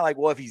where I'm kind of like,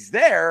 well, if he's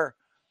there,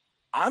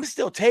 I'm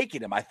still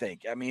taking him, I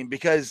think. I mean,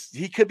 because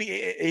he could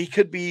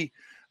be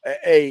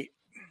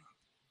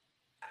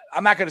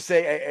I'm not going to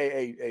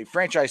say a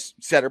franchise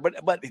center,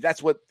 but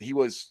that's what he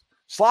was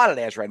slotted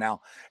as right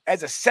now.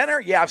 As a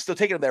center, yeah, I'm still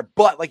taking him there.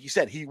 But like you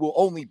said, he will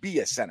only be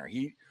a center.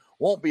 He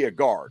won't be a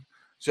guard.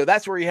 So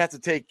that's where you have to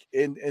take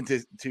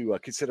into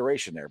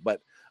consideration there.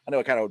 But I know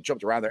I kind of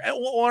jumped around there. And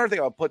one other thing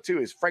I'll put too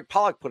is Frank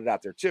Pollock put it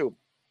out there too,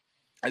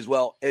 as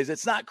well, is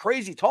it's not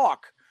crazy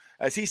talk,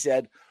 as he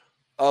said,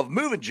 of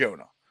moving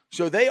Jonah.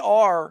 So they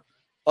are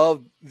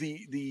of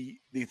the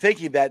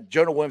thinking that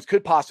Jonah Williams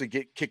could possibly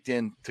get kicked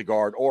in to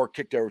guard or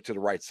kicked over to the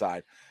right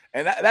side.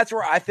 And that's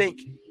where I think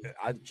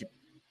I keep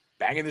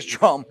banging this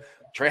drum.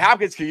 Trey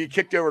Hopkins can get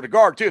kicked over to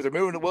guard too. If they're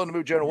willing to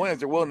move Jonah Williams,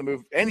 they're willing to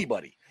move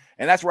anybody.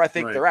 And that's where I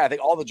think they're at. I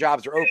think all the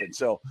jobs are open.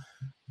 So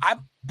I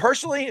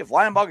personally, if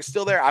Linebaugh is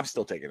still there, I'm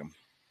still taking him.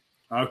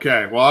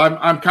 Okay. Well,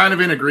 I'm kind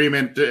of in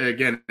agreement.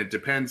 Again, it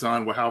depends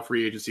on how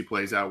free agency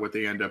plays out, what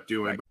they end up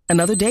doing.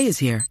 Another day is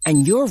here,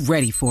 and you're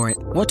ready for it.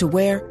 What to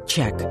wear?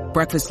 Check.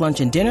 Breakfast, lunch,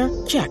 and dinner?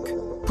 Check.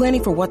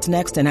 Planning for what's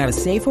next and how to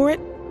save for it?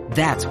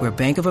 That's where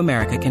Bank of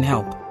America can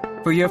help.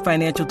 For your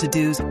financial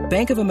to-dos,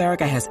 Bank of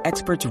America has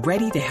experts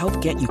ready to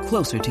help get you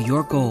closer to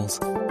your goals.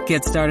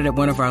 Get started at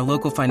one of our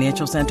local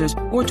financial centers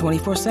or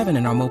 24/7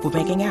 in our mobile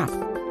banking app.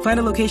 Find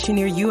a location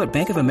near you at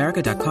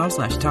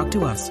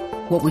bankofamerica.com/talktous.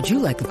 What would you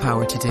like the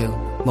power to do?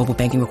 Mobile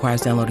banking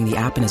requires downloading the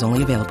app and is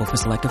only available for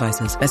select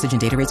devices. Message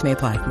and data rates may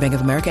apply. Bank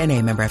of America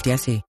NA, member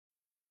FDIC.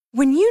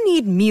 When you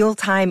need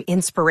mealtime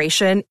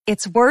inspiration,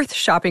 it's worth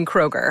shopping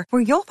Kroger,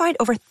 where you'll find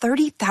over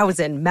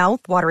 30,000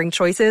 mouth-watering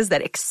choices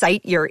that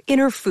excite your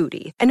inner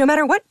foodie. And no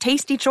matter what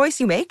tasty choice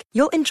you make,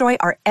 you'll enjoy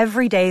our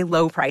everyday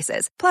low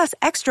prices, plus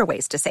extra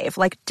ways to save,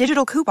 like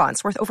digital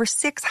coupons worth over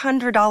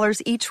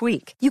 $600 each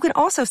week. You can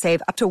also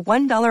save up to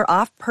 $1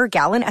 off per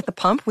gallon at the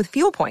pump with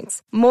fuel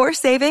points. More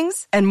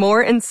savings and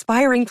more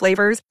inspiring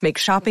flavors make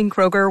shopping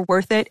Kroger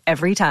worth it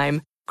every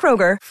time.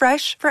 Kroger,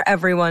 fresh for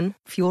everyone.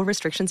 Fuel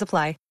restrictions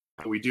apply.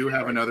 We do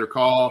have another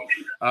call.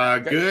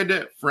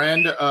 Good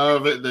friend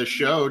of the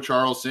show,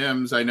 Charles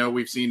Sims. I know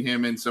we've seen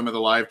him in some of the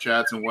live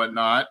chats and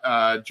whatnot,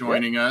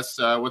 joining us.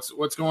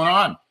 What's going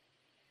on?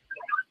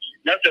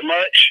 Nothing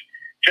much.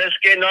 Just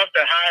getting off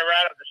the high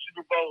ride of the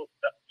Super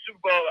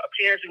Bowl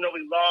appearance. We know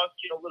we lost,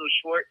 a little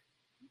short,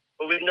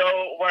 but we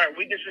know where our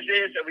weaknesses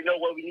is, and we know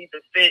what we need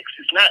to fix.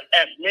 It's not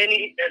as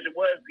many as it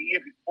was the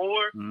year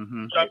before.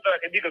 Mm-hmm. So I feel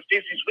like if we can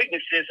fix these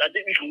weaknesses, I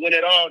think we can win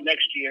it all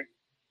next year.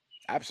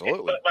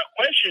 Absolutely. But my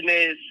question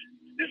is,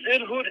 the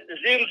Zim's who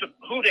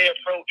they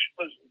approach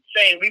was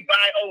saying we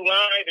buy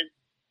O-line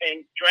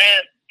and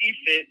draft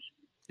defense.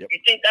 Yep. You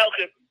think that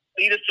could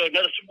lead us to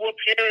another Super Bowl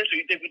appearance, or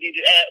you think we need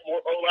to add more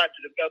O-line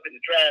to develop in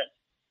the draft?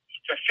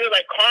 So I feel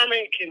like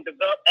Carman can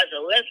develop as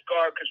a left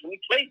guard, because when he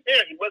played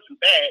there, he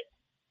wasn't bad.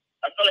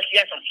 I feel like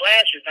he had some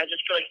flashes. I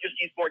just feel like he just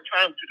needs more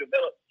time to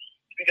develop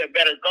to be a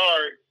better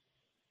guard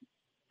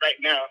right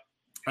now.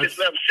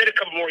 Just let him sit a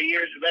couple more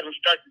years and let him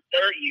start the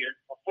third year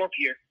or fourth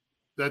year.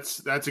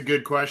 That's a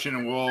good question,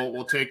 and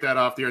we'll take that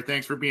off the air.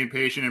 Thanks for being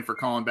patient and for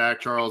calling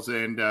back, Charles.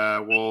 And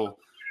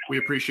we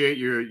appreciate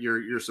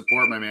your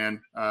support, my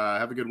man.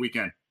 Have a good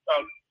weekend.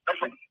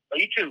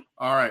 You too.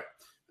 All right.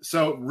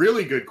 So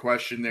really good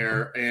question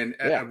there, and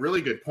a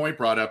really good point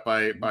brought up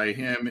by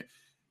him.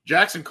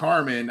 Jackson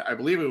Carman, I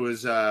believe it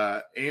was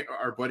our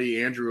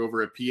buddy Andrew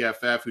over at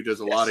PFF, who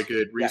does a lot of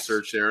good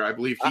research there. I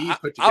believe he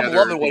put together. I'm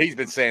loving what he's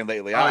been saying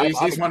lately.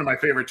 He's one of my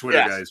favorite Twitter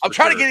guys. I'm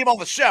trying to get him on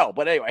the show,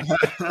 but anyway.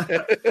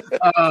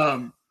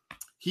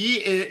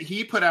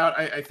 He put out,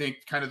 I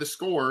think, kind of the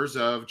scores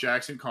of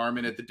Jackson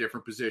Carman at the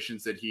different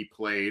positions that he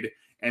played,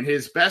 and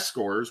his best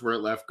scores were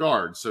at left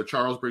guard. So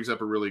Charles brings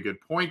up a really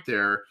good point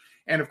there.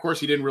 And, of course,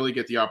 he didn't really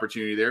get the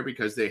opportunity there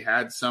because they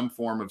had some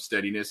form of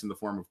steadiness in the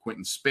form of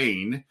Quentin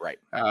Spain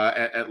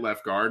at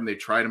left guard, and they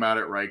tried him out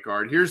at right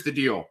guard. Here's the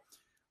deal.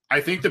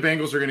 I think the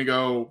Bengals are going to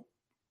go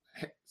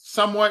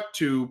somewhat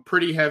to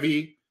pretty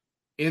heavy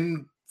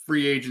in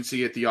free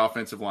agency at the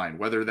offensive line,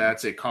 whether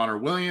that's a Connor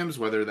Williams,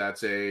 whether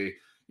that's a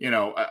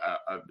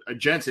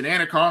Jensen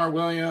and a Connor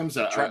Williams,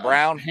 Trent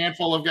Brown, a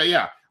handful of guys.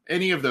 Yeah,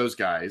 any of those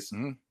guys,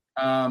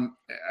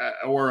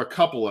 or a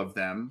couple of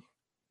them.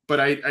 But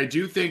I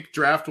do think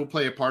draft will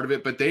play a part of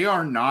it, but they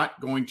are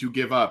not going to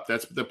give up.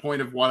 That's the point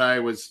of what I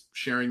was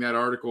sharing that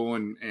article,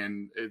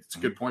 and it's a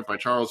good point by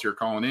Charles here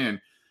calling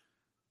in.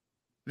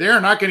 they're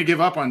not going to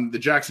give up on the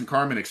Jackson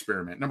Carman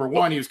experiment. Number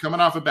one, he was coming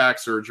off of back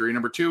surgery.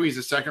 Number two, he's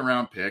a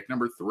second-round pick.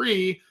 Number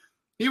three,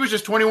 he was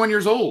just 21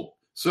 years old.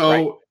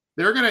 So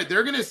they're gonna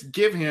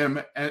give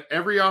him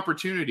every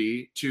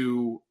opportunity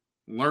to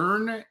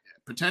learn,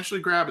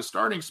 potentially grab a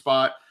starting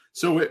spot.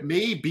 So it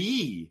may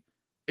be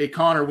a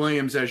Connor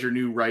Williams as your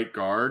new right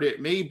guard. It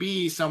may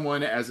be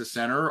someone as a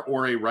center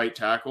or a right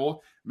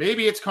tackle.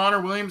 Maybe it's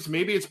Connor Williams.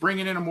 Maybe it's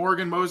bringing in a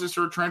Morgan Moses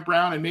or Trent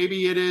Brown, and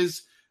maybe it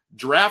is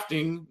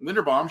drafting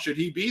Linderbaum should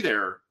he be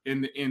there.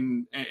 And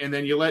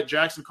then you let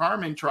Jackson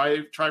Carman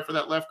try for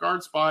that left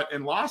guard spot.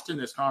 And lost in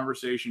this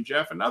conversation,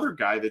 Jeff, another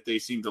guy that they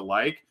seem to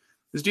like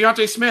is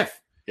Deontay Smith.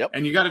 Yep.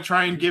 And you got to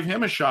try and give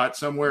him a shot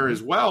somewhere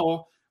as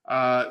well.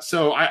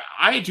 So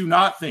I do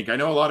not think, I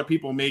know a lot of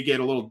people may get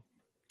a little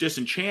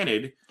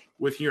disenchanted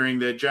with hearing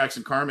that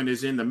Jackson Carman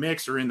is in the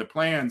mix or in the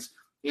plans.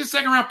 He's a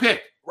second-round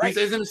pick. Right.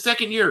 He's in his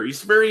second year.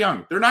 He's very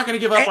young. They're not going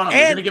to give up on him.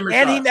 They're going to give him a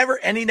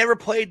shot. He never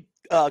played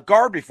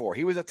guard before.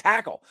 He was a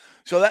tackle.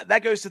 So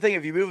that goes to the thing.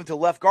 If you move him to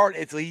left guard,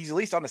 he's at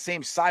least on the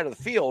same side of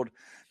the field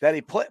that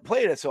he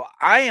played it. So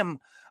I am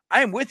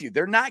with you.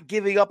 They're not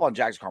giving up on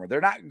Jackson Carman.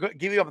 They're not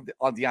giving up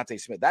on Deontay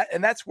Smith.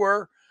 That's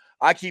where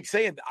I keep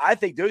saying I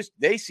think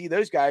they see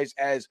those guys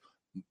as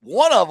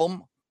one of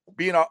them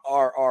being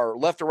our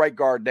left or right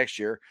guard next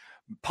year.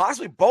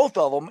 Possibly both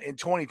of them in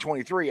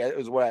 2023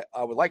 is what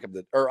I would like them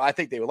to, or I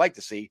think they would like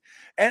to see.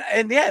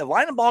 And yeah,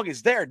 Linebaugh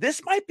is there.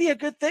 This might be a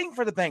good thing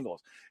for the Bengals.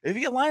 If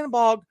you get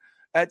Linebaugh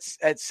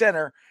at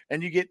center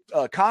and you get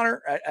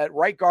Connor at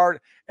right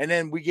guard, and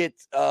then we get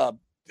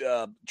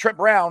Trent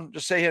Brown,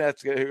 just say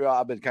that's who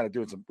I've been kind of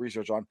doing some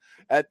research on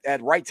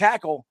at right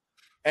tackle,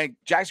 and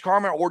Jackson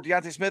Carman or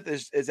Deontay Smith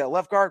is at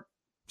left guard.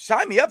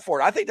 Sign me up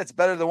for it. I think that's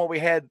better than what we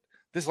had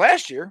this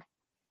last year.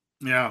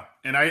 Yeah,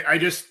 and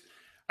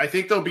I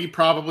think there'll be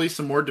probably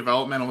some more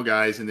developmental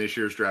guys in this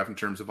year's draft in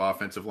terms of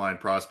offensive line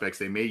prospects.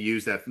 They may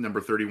use that number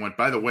 31.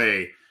 By the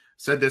way,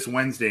 said this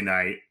Wednesday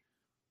night,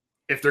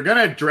 if they're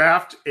going to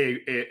draft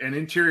an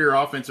interior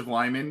offensive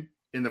lineman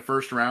in the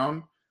first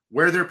round,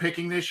 where they're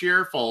picking this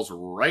year falls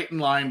right in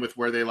line with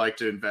where they like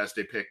to invest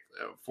a pick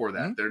for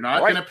that. They're not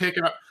going to pick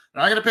it up.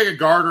 They're not going to pick a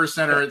guard or a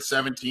center at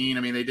 17. I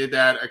mean, they did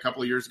that a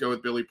couple of years ago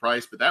with Billy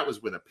Price, but that was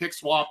with a pick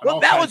swap.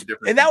 And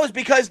that was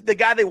because the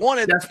guy they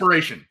wanted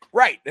desperation.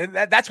 Right. And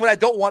that's what I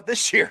don't want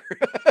this year.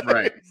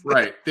 Right.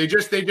 They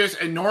just,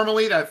 and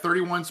normally that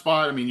 31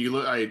 spot, I mean, you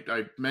look,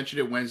 I mentioned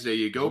it Wednesday,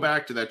 you go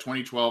back to that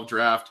 2012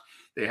 draft.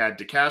 They had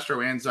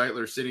DeCastro and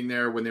Zeitler sitting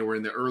there when they were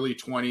in the early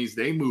 20s.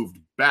 They moved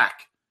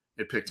back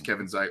and picked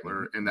Kevin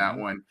Zeitler in that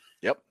one.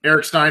 Yep.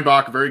 Eric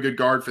Steinbach, a very good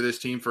guard for this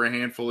team for a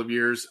handful of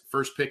years.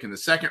 First pick in the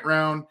second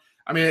round.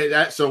 I mean,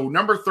 so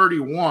number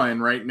 31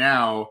 right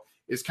now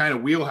is kind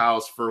of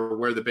wheelhouse for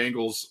where the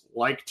Bengals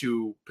like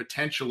to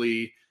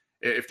potentially,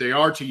 if they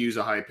are to use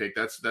a high pick,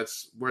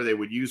 that's where they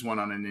would use one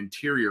on an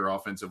interior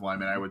offensive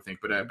lineman, I would think.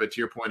 But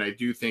to your point, I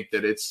do think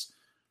that it's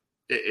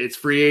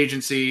free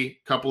agency,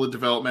 couple of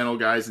developmental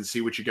guys, and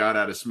see what you got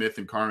out of Smith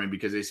and Carman,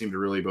 because they seem to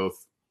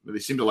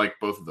like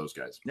both of those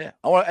guys. Yeah.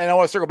 I want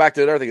to circle back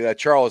to another thing that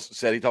Charles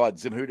said. He talked about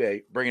Zim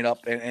Hude bringing up,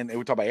 and we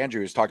talked about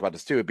Andrew, who's talked about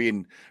this too,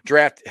 being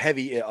draft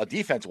heavy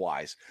defense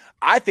wise.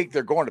 I think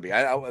they're going to be.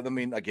 I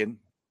mean, again,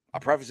 I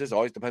preface this,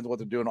 always depends on what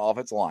they're doing on the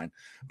offensive line.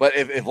 But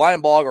if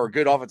Linebaugh or a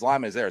good offensive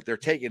lineman is there, they're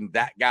taking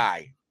that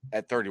guy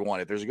at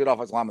 31. If there's a good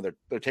offensive lineman,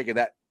 they're taking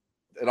that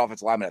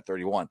offensive lineman at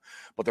 31.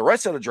 But the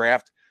rest of the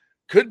draft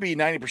could be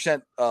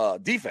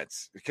 90%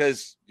 defense,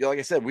 because, like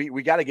I said,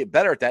 we got to get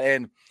better at that.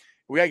 And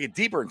we got to get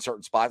deeper in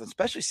certain spots,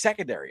 especially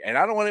secondary. And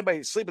I don't want anybody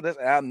to sleep with this.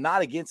 And I'm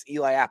not against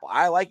Eli Apple.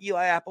 I like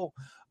Eli Apple.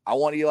 I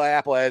want Eli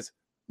Apple as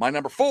my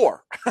number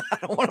 4. I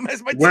don't want him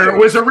as my 2. Where it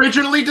was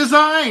originally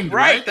designed,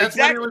 right? That's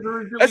exactly where it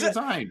was originally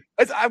designed.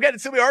 I've gotten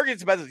so many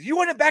arguments about this. You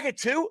want him back at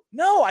 2?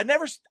 No, I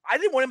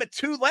didn't want him at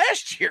 2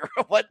 last year,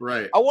 but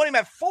I want him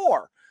at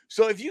 4.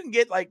 So if you can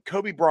get like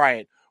Kobe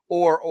Bryant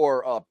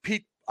or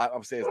Pete,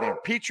 I'm saying his name,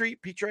 Petrie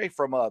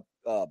from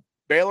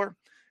Baylor.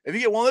 If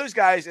you get one of those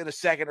guys in the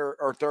second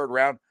or third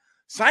round,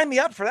 sign me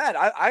up for that.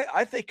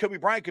 I think Kobe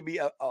Bryant could be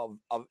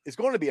is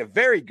going to be a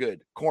very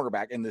good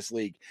cornerback in this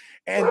league.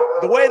 And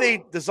the way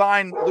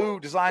Lou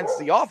designs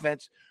the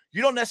offense,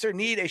 you don't necessarily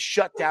need a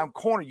shutdown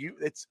corner.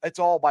 It's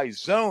all by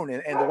zone,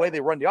 and the way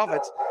they run the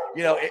offense.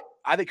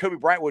 I think Kobe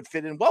Bryant would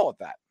fit in well with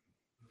that.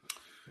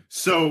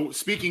 So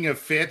speaking of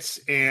fits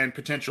and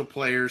potential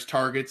players,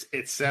 targets,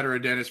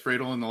 etc., Dennis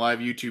Fradel in the live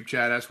YouTube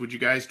chat asked, would you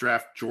guys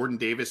draft Jordan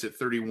Davis at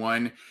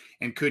 31?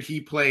 And could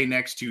he play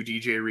next to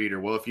DJ Reader?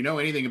 Well, if you know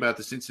anything about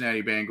the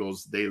Cincinnati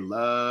Bengals, they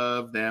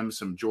love them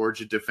some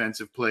Georgia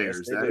defensive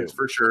players. Yes, that is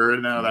for sure.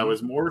 No, that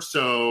was more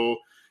so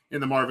in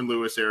the Marvin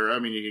Lewis era. I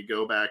mean, you could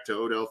go back to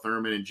Odell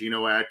Thurman and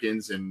Geno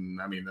Atkins, and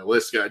I mean, the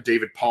list got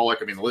David Pollock.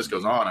 I mean, the list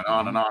goes on and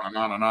on and on and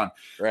on and on.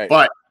 Right.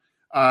 But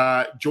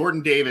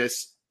Jordan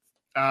Davis,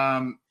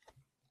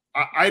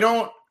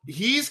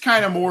 he's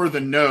kind of more the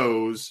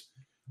nose,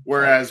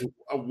 whereas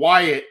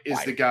Wyatt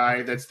is the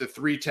guy that's the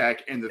 3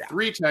 tech, and the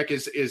 3 tech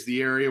is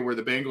the area where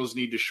the Bengals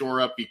need to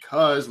shore up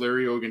because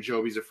Larry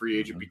Ogunjobi's a free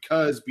agent,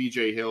 because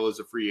BJ Hill is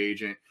a free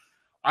agent.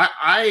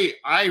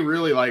 I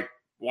really like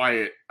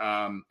Wyatt.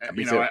 I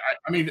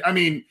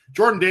mean,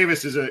 Jordan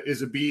Davis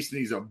is a beast, and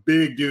he's a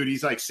big dude.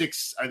 He's like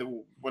 6'6",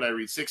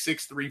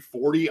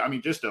 340. I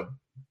mean, just a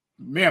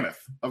mammoth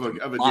of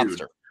a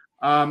monster.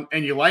 Dude.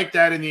 And you like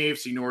that in the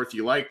AFC North.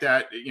 You like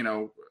that,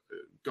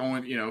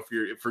 going, if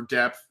you're for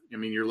depth. I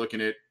mean, you're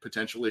looking at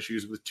potential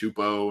issues with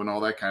Tupou and all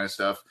that kind of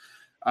stuff.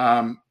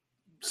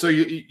 So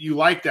you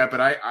like that, but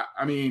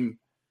I mean,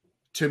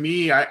 to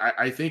me,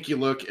 I think you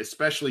look,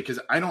 especially because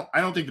I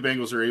don't think the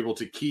Bengals are able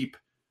to keep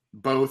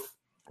both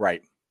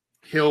right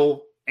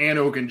Hill and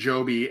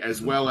Ogunjobi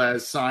as well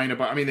as sign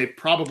about. I mean, they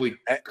probably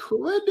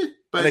could,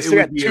 but it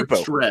would be a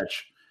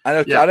stretch. I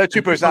know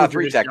Tupou's not a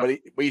 3-tech,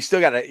 but you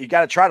still got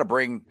to try to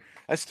bring.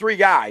 That's 3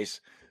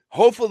 guys.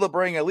 Hopefully they'll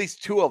bring at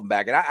least 2 of them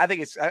back. And I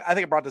think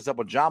I brought this up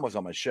when John was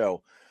on my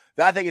show.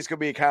 That I think it's going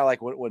to be kind of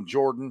like when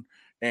Jordan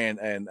and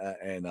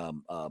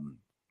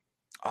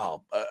why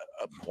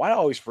do I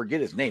always forget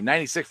his name?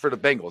 96 for the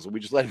Bengals, and we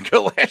just let him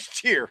go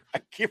last year. I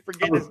can't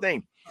forget his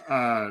name.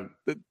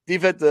 The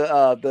defense,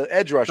 the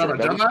edge rusher.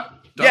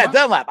 Dunlap? Yeah,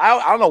 Dunlap.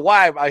 I don't know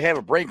why I have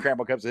a brain cramp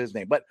when it comes to his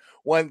name, but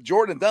when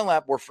Jordan and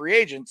Dunlap were free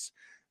agents,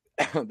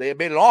 they had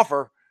made an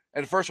offer,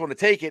 and the first one to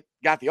take it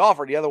got the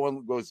offer. The other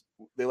one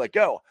they let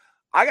go.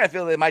 I got a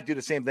feeling they might do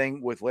the same thing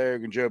with Larry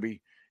Ogunjobi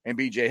and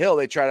BJ Hill.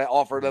 They try to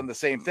offer them the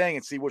same thing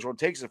and see which one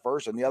takes it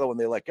first, and the other one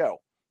they let go.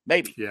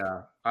 Maybe.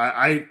 Yeah,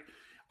 I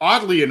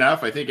oddly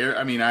enough, I think.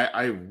 I mean,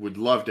 I would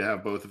love to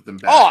have both of them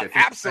back. Oh,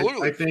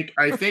 absolutely.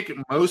 I think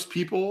most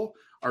people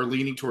are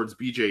leaning towards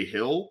BJ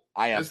Hill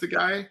as the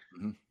guy.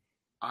 Mm-hmm.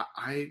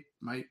 I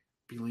might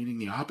be leaning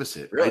the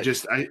opposite. Really?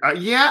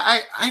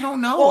 I don't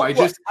know. Well, I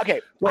think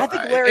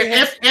Larry.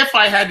 If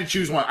I had to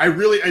choose one,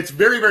 it's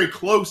very, very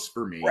close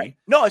for me. Right.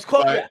 No, it's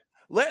close. Yeah.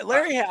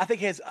 Larry, I think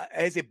has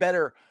a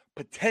better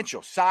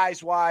potential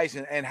size-wise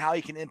and how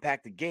he can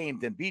impact the game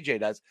than BJ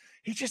does.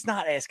 He's just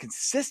not as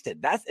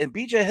consistent. And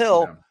BJ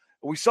Hill,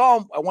 we saw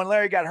him when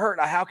Larry got hurt,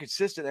 how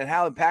consistent and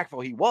how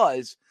impactful he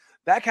was.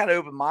 That kind of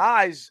opened my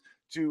eyes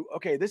to,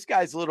 okay, this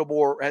guy's a little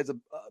more, has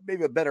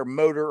maybe a better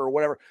motor or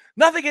whatever.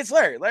 Nothing against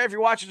Larry. Larry, if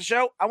you're watching the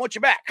show, I want you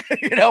back.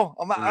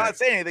 I'm not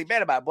saying anything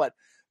bad about it, but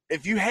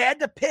if you had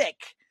to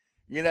pick,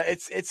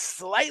 it's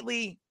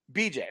slightly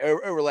BJ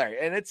over Larry,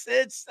 and it's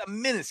a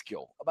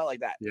minuscule, about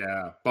like that.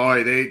 Yeah,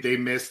 boy, they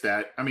missed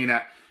that. I mean,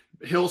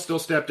 Hill still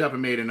stepped up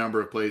and made a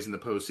number of plays in the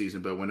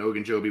postseason, but when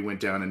Ogunjobi went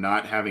down and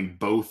not having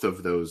both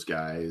of those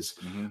guys,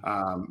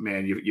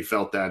 man, you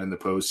felt that in the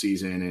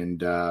postseason,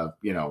 and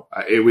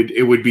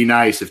it would be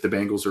nice if the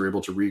Bengals are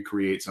able to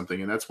recreate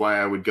something, and that's why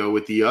I would go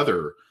with the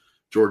other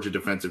Georgia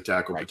defensive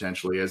tackle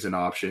potentially as an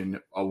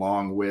option,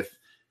 along with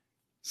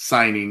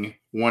signing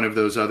one of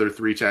those other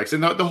 3 techs.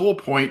 And the whole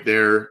point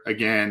there,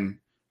 again,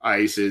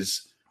 Ice,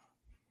 is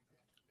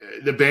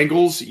the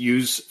Bengals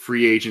use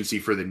free agency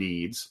for the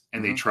needs,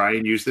 and they try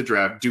and use the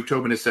draft. Duke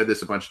Tobin has said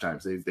this a bunch of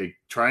times. They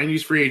try and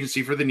use free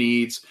agency for the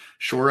needs,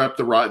 shore up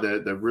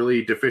the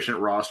really deficient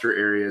roster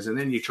areas, and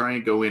then you try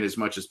and go in as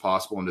much as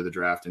possible into the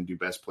draft and do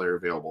best player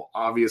available.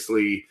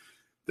 Obviously,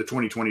 the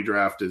 2020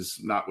 draft is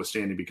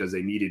notwithstanding because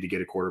they needed to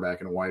get a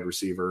quarterback and a wide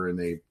receiver, and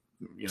they,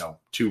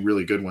 2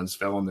 really good ones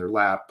fell in their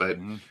lap. But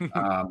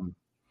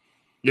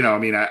I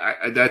mean,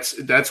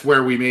 that's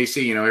where we may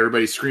see,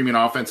 everybody's screaming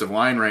offensive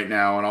line right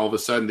now, and all of a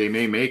sudden they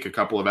may make a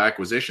couple of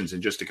acquisitions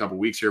in just a couple of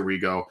weeks here where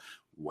you go,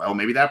 well,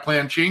 maybe that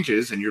plan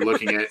changes, and you're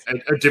looking at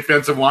a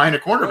defensive line, a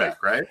cornerback,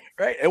 right?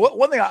 Right. And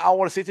one thing I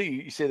want to say to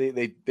you, you say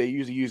they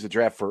usually use the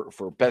draft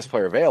for best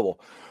player available.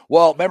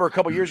 Well, remember a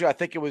couple of years ago, I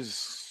think it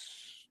was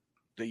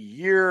the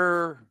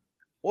year,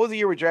 what was the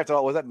year we drafted?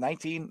 Was that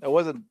 19? It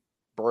wasn't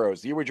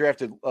Burrows. The year we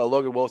drafted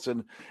Logan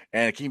Wilson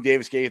and Akeem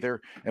Davis-Gaither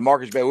and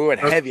Marcus Bay. We went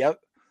heavy up.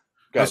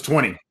 That's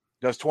 20.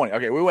 That's 20.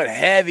 Okay, we went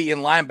heavy in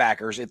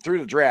linebackers and through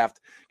the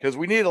draft because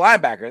we needed a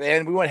linebacker,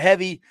 and we went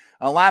heavy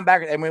on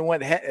linebackers, and we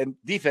went in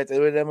defense,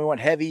 and then we went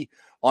heavy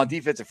on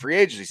defensive free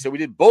agency. So we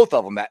did both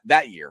of them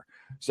that year.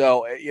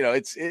 So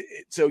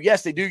so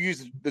yes, they do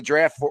use the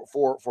draft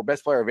for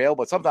best player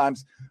available, but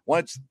sometimes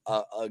when it's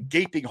a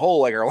gaping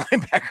hole like our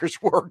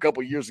linebackers were a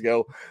couple years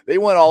ago, they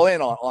went all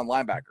in on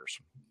linebackers.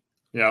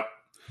 Yep.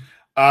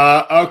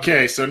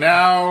 Okay, so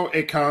now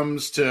it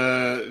comes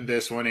to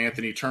this one.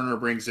 Anthony Turner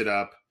brings it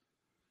up.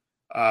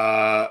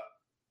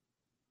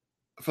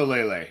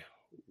 Faalele.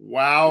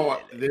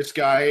 Wow, this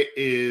guy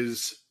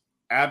is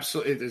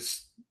absolutely.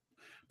 It's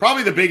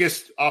probably the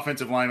biggest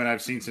offensive lineman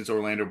I've seen since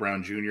Orlando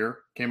Brown Jr.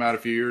 came out a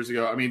few years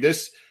ago. I mean,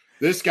 this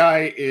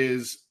guy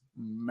is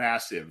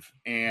massive,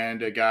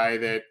 and a guy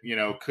that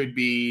could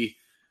be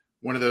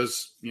one of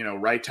those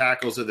right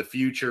tackles of the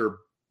future,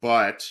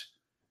 but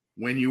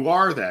when you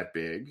are that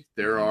big,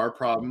 there are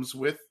problems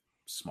with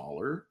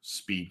smaller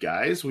speed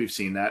guys. We've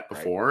seen that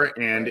before.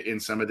 And in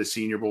some of the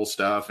Senior Bowl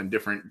stuff and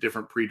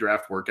different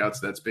pre-draft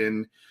workouts, that's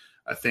been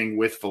a thing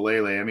with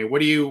Faalele. I mean,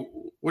 what are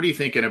you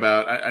thinking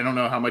about? I don't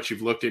know how much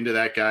you've looked into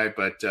that guy,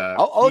 but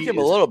I'll give him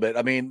a little bit.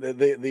 I mean,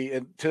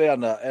 the today on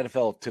the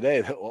NFL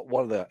Today,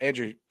 one of the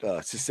Andrew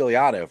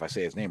Siciliano, if I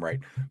say his name right.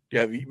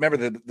 Yeah, you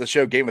remember the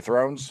show Game of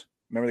Thrones?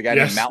 Remember the guy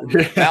named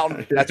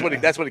Mountain? That's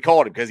what he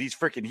called him because he's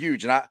freaking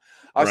huge. And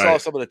I saw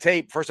some of the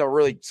tape. First time I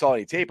really saw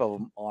any tape of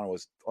him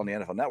was on the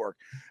NFL Network,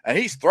 and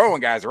he's throwing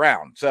guys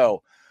around.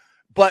 So,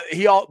 but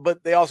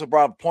they also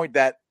brought up a point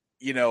that,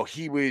 you know,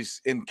 he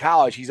was in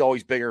college. He's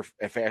always bigger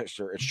and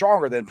faster and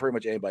stronger than pretty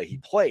much anybody he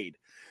played.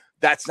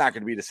 That's not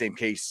going to be the same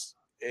case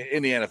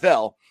in the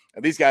NFL.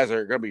 And these guys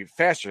are going to be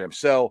faster than him.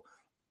 So,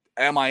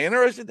 am I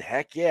interested?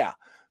 Heck yeah.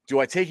 Do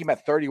I take him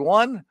at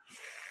 31?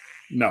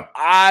 No,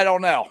 I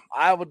don't know.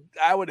 I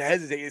would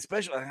hesitate,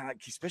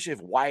 especially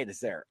if Wyatt is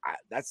there.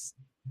 That's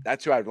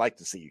who I would like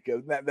to see.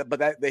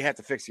 But they have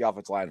to fix the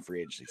offensive line in free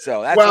agency.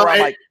 So that's where I'm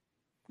like.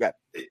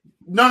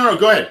 No.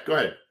 Go ahead.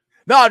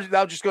 No,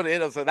 I'm just going to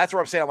end. So that's where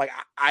I'm saying I'm like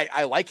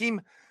I like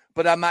him,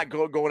 but I'm not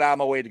going out of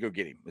my way to go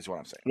get him. Is what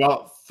I'm saying.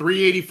 Well,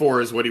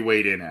 384 is what he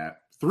weighed in at.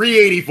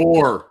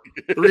 384.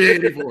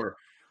 384.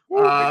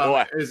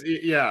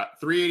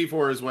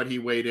 384 is what he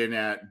weighed in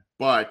at.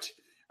 But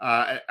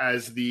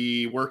as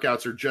the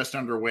workouts are just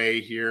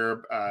underway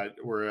here,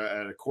 we're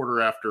at a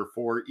quarter after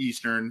 4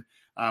 Eastern.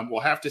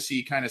 We'll have to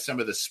see kind of some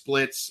of the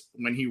splits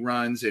when he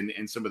runs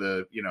and some of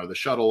the, you know, the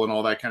shuttle and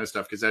all that kind of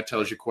stuff, because that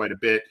tells you quite a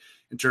bit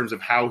in terms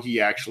of how he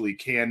actually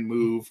can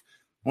move.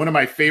 One of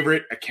my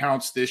favorite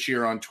accounts this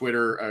year on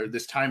Twitter,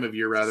 this time of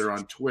year rather,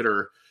 on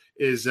Twitter,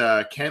 is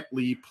Kent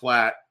Lee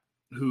Platt,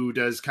 who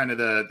does kind of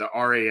the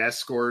RAS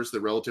scores, the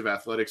relative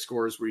athletic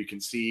scores, where you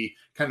can see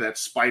kind of that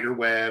spider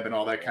web and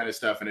all that kind of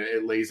stuff, and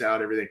it lays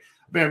out everything.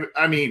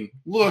 I mean,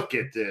 look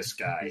at this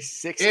guy.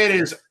 It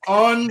is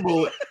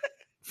unbelievable.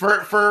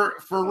 For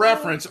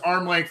reference,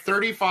 arm length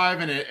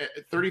 35 and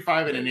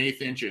an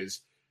eighth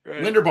inches.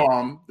 Right.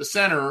 Linderbaum, the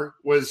center,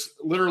 was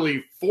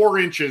literally 4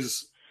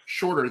 inches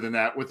shorter than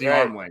that with the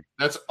arm length.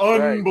 That's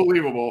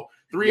unbelievable.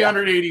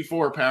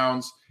 384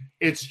 pounds.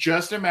 It's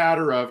just a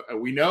matter of,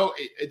 we know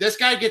this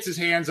guy gets his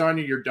hands on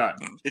you, you're done.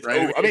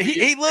 Right? I mean,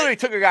 he literally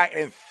took a guy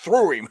and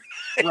threw him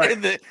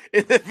in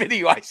the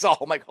video I saw.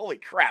 I'm like, holy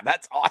crap,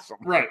 that's awesome.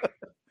 Right.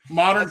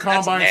 Modern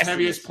Combine's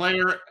heaviest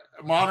player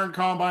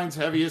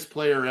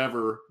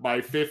ever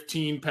by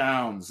 15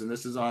 pounds. And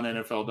this is on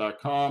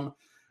NFL.com.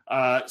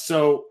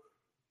 So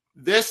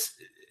this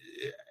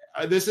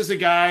is a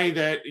guy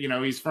that, you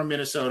know, he's from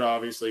Minnesota,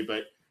 obviously,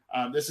 but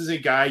this is a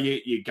guy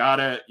you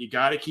gotta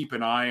keep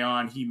an eye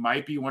on. He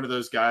might be one of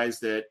those guys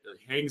that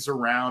hangs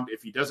around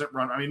if he doesn't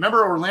run. I mean,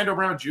 remember Orlando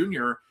Brown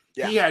Jr.?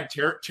 Yeah. He had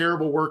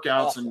terrible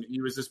workouts, and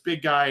he was this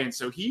big guy, and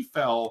so he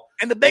fell.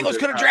 And the Bengals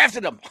could have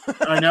drafted him.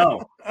 I know,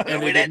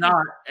 and they did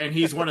not. And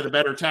he's one of the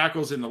better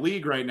tackles in the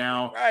league right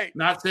now. Right.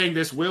 Not saying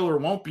this will or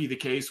won't be the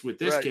case with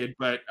this kid,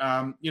 but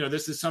you know,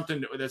 this is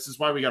something. This is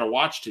why we got to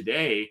watch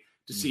today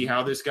to see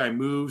how this guy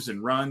moves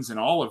and runs and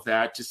all of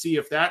that, to see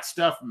if that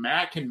stuff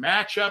can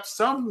match up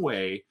some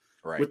way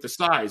with the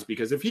size.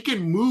 Because if he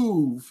can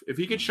move, if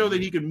he can show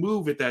that he can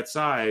move at that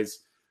size,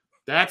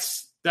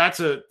 that's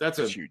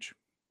huge.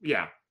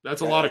 Yeah.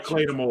 That's a lot of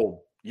clay to mold.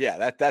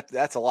 Yeah,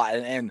 that's a lot.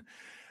 And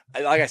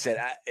like I said,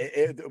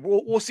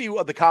 we'll see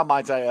what the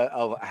combines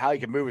of how he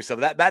can move and stuff.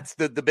 That's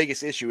the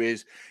biggest issue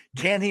is,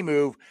 can he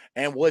move,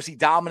 and was he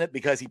dominant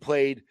because he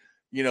played,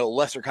 you know,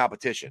 lesser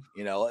competition,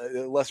 you know,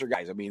 lesser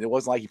guys. I mean, it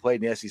wasn't like he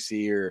played in the SEC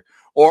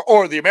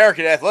or the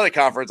American Athletic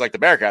Conference like the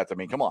Bearcats. I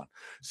mean, come on.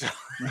 So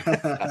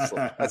that's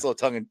a little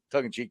tongue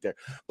in cheek there.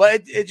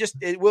 But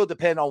it will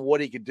depend on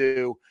what he can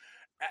do.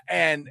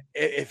 And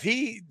if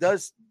he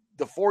does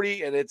the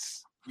 40 and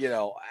it's, you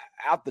know,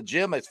 out the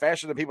gym, it's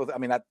faster than people. I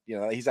mean,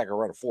 he's not going to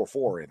run a 4.4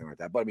 or anything like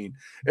that. But I mean,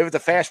 if it's a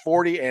fast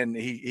 40 and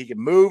he can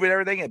move and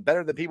everything and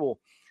better than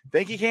people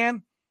think he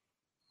can,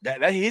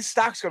 that his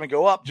stock's going to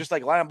go up just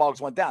like Lion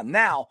Boggs went down.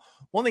 Now,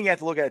 one thing you have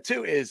to look at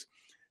too is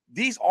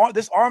this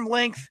arm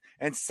length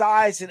and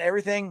size and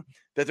everything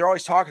that they're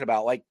always talking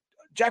about. Like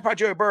Jackpot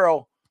Joey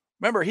Burrow,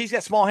 remember, he's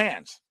got small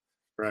hands.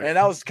 Right. And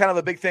that was kind of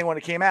a big thing when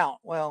it came out.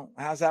 Well,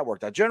 how's that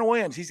worked out? Jonah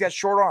Williams, he's got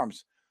short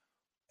arms.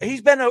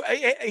 He's been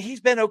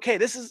okay.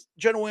 This was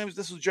Jonah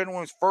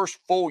Williams' first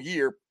full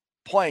year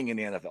playing in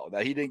the NFL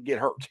that he didn't get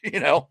hurt,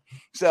 you know?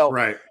 So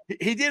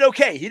he did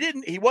okay.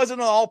 He wasn't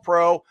an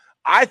all-pro.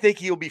 I think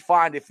he'll be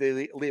fine if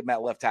they leave him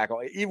at left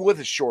tackle, even with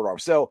his short arm.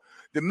 So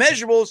the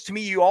measurables, to me,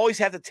 you always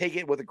have to take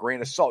it with a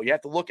grain of salt. You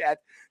have to look at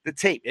the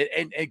tape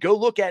and go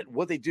look at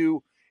what they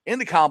do in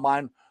the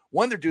combine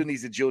when they're doing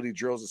these agility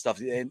drills and stuff.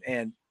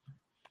 And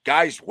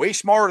guys way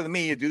smarter than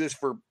me who do this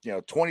for,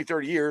 20,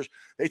 30 years,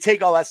 they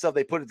take all that stuff,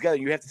 they put it together.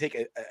 You have to take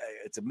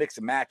it's a mix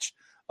and match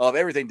of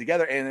everything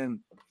together. And then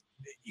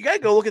you got to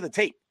go look at the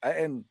tape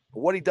and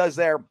what he does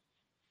there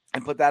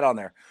and put that on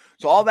there.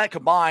 So all that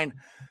combined,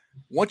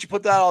 once you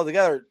put that all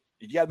together,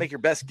 you got to make your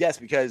best guess,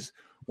 because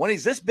when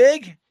he's this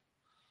big,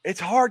 it's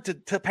hard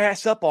to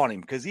pass up on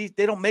him, because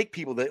they don't make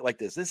people like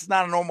this. This is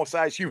not a normal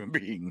sized human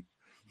being.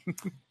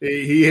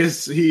 He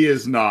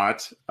is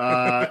not.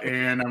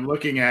 And I'm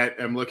looking at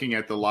the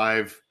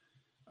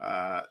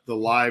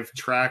live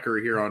tracker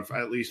here on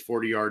at least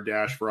 40-yard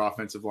dash for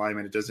offensive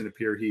linemen. It doesn't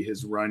appear he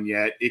has run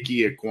yet. Ike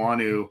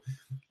Ekwonu,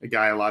 a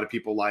guy a lot of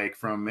people like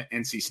from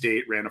NC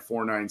State, ran a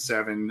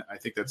 4.97. I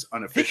think that's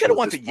unofficial. He could have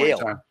went to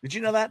Yale. Did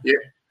you know that?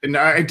 And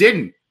I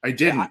didn't.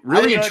 Yeah,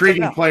 Really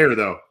intriguing player,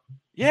 though.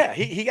 Yeah,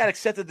 he got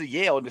accepted to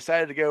Yale and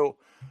decided to go.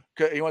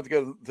 He wanted to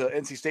go to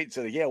NC State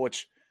instead of Yale,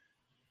 which,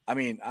 I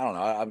mean, I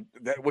don't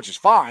know, which is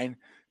fine.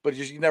 But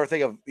you never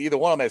think of either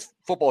one of them as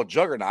football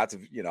juggernauts.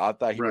 I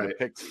thought he would have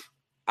picked,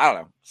 I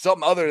don't know,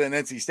 something other than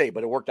NC State,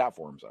 but it worked out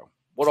for him. So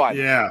what do I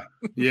know?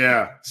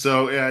 Yeah.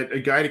 So a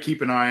guy to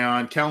keep an eye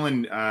on,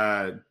 Kellen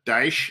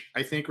Deich,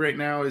 I think right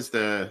now he's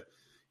the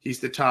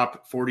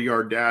top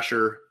 40-yard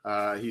dasher.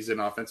 He's an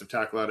offensive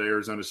tackle out of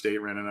Arizona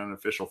State, ran an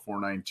unofficial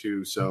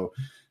 4.92. So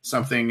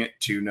something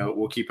to note.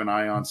 We'll keep an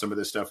eye on some of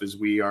this stuff as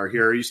we are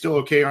here. Are you still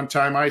okay on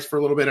time ice for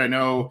a little bit? I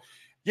know.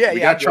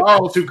 We got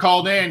Charles who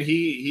called in.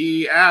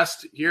 He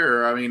asked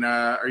here. I mean,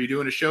 are you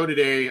doing a show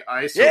today,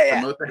 Ice? So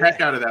promote the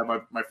heck out of that,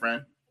 my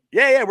friend.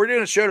 Yeah. We're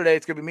doing a show today.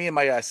 It's gonna be me and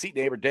my seat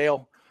neighbor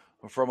Dale.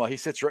 He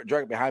sits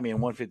right behind me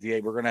in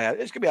 158.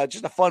 It's gonna be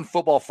just a fun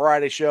football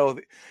Friday show.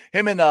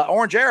 Him and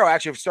Orange Arrow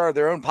actually have started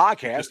their own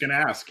podcast. Just gonna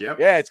ask. Yep.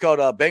 Yeah, it's called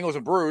Bengals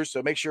and Brews.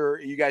 So make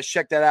sure you guys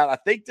check that out. I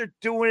think they're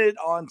doing it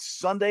on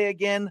Sunday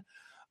again.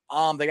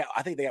 I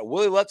think they got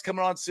Willie Lutz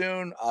coming on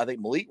soon. I think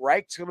Malik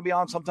Reich's gonna be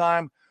on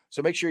sometime.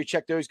 So make sure you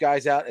check those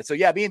guys out. And so,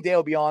 me and Dale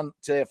will be on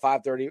today at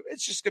 5:30.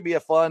 It's just going to be a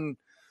fun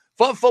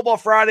football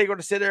Friday. Going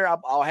to sit there.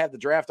 I'll have the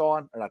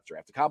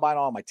the combine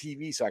on my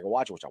TV so I can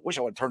watch it, which I wish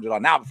I would have turned it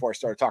on now before I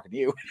started talking to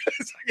you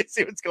so I can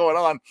see what's going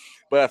on.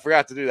 But I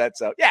forgot to do that.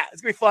 So, it's going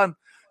to be fun.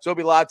 So it'll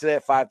be live today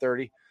at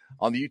 5:30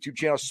 on the YouTube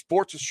channel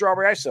Sports with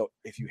Strawberry Ice. So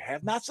if you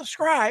have not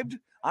subscribed,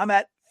 I'm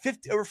at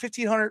over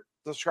 1,500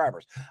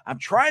 subscribers. I'm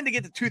trying to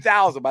get to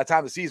 2,000 by the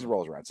time the season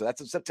rolls around. So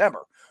that's in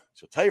September.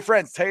 So tell your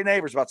friends, tell your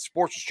neighbors about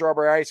Sports with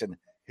Strawberry Ice and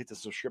hit the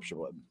subscription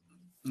button.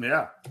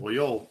 Yeah. Well,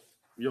 you'll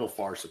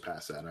far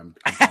surpass that. I'm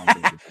confident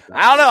about that.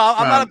 I don't know.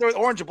 I'm not up there with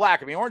Orange and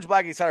Black. I mean, Orange and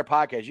Black Insider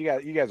Podcast. You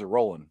guys are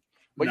rolling.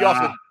 But you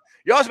also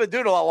been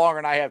doing it a lot longer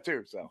than I have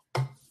too. So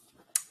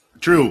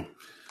true.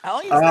 How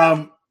long you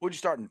been What'd you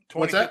start in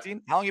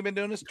 2015? How long you been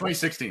doing this?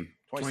 2016.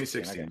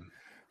 Okay.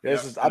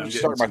 I'm just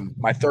starting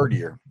my third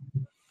year.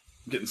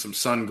 Getting some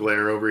sun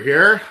glare over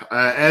here.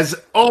 As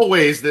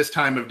always, this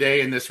time of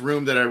day in this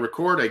room that I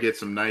record, I get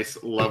some nice,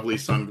 lovely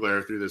sun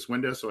glare through this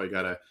window. So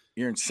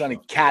You're in sunny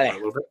Cali.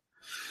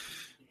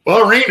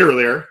 Well, it rained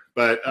earlier,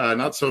 but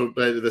not so.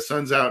 But the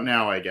sun's out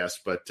now, I guess.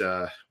 But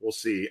we'll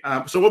see.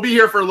 So we'll be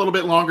here for a little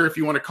bit longer. If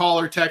you want to call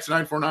or text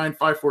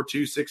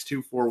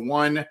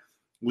 949-542-6241,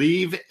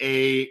 leave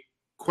a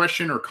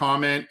question or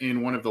comment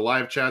in one of the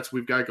live chats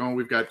we've got going.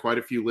 We've got quite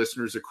a few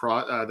listeners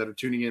across that are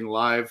tuning in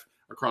live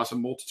across a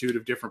multitude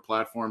of different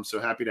platforms. So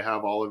happy to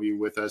have all of you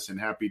with us and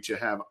happy to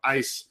have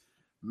Ice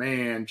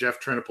Man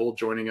Jeff Trenopole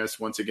joining us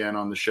once again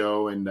on the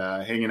show and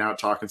hanging out,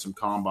 talking some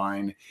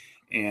combine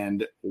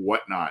and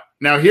whatnot.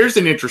 Now, here's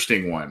an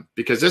interesting one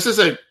because this is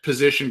a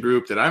position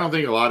group that I don't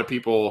think a lot of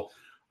people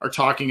are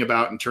talking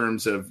about in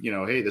terms of,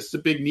 hey, this is a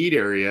big need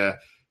area.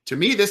 To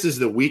me, this is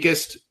the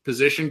weakest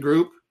position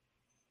group.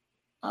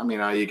 I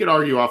mean, you could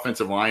argue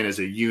offensive line as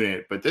a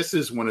unit, but this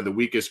is one of the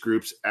weakest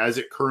groups as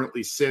it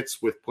currently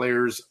sits with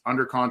players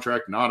under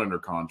contract, not under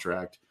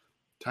contract.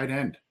 Tight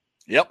end.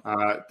 Yep.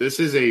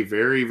 This is a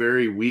very,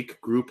 very weak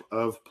group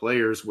of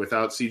players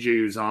without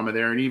CJ Uzomah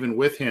there. And even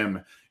with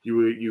him,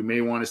 you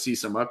may want to see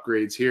some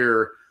upgrades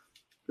here.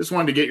 Just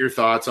wanted to get your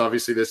thoughts.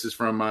 Obviously, this is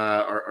from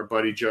our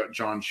buddy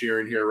John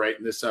Sheeran here,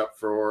 writing this up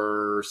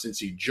for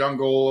Cincy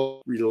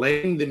Jungle,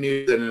 relaying the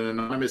news that an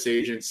anonymous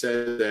agent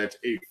said that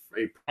a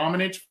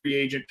prominent free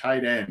agent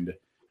tight end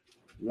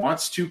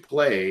wants to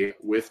play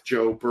with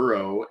Joe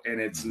Burrow, and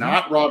it's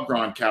not Rob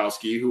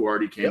Gronkowski, who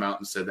already came out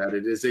and said that.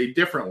 It is a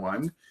different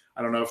one.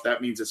 I don't know if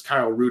that means it's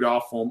Kyle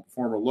Rudolph,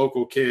 former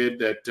local kid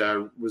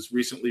that was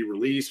recently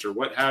released or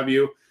what have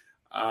you.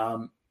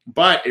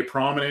 But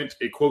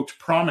a quote,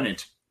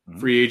 prominent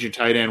free agent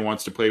tight end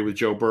wants to play with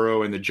Joe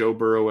Burrow, and the Joe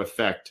Burrow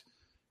effect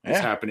is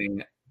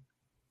happening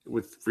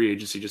with free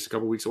agency just a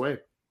couple weeks away.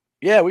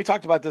 Yeah, we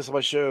talked about this on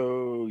my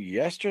show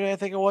yesterday. I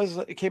think it was.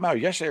 It came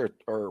out yesterday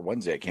or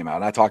Wednesday. It came out,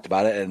 and I talked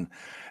about it.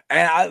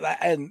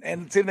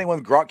 And same thing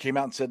when Gronk came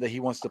out and said that he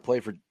wants to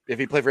play for. If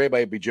he played for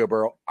anybody, it'd be Joe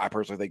Burrow. I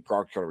personally think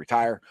Gronk's going to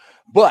retire,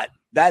 but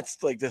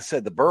that's like I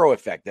said, the Burrow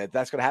effect.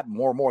 That's going to happen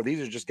more and more. These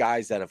are just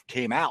guys that have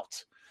came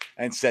out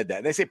and said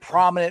that. They say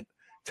prominent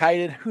tight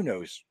end. Who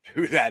knows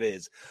who that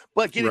is?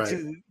 But getting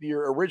to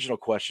your original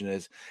question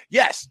is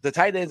yes, the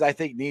tight ends I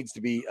think needs to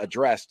be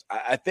addressed.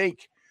 I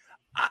think.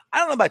 I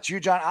don't know about you,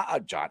 John.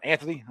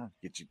 Anthony. I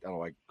don't know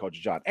why I called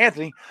you John.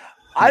 Anthony.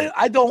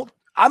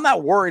 I'm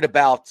not worried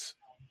about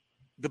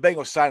the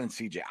Bengals signing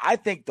CJ. I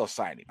think they'll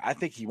sign him. I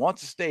think he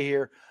wants to stay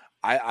here.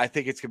 I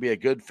think it's going to be a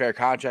good, fair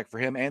contract for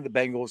him and the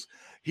Bengals.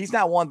 He's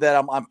not one that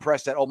I'm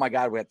impressed that, oh, my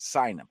God, we have to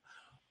sign him.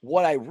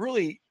 What I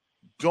really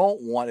don't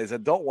want is I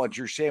don't want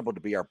Drew Sample to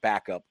be our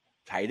backup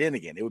tight end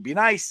again. It would be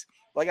nice,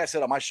 like I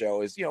said on my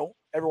show, is,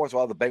 every once in a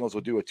while the Bengals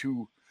will do a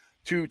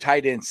two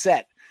tight end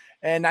set.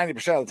 And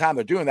 90% of the time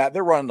they're doing that,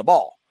 they're running the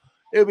ball.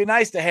 It would be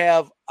nice to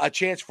have a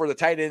chance for the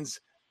tight ends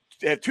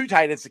to have two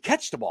tight ends to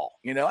catch the ball.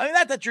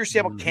 Not that Drew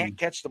Sample can't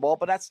catch the ball,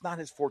 but that's not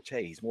his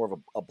forte. He's more of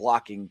a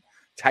blocking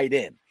tight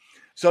end.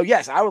 So,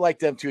 yes, I would like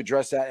them to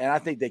address that, and I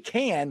think they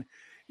can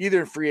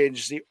either in free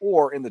agency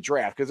or in the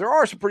draft because there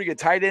are some pretty good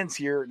tight ends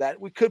here that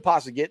we could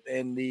possibly get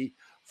in the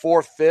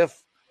 4th,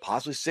 5th,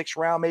 possibly 6th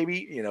round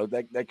maybe.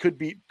 That could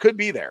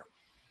be there.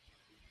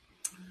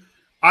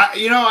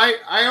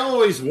 I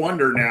always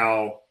wonder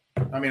now.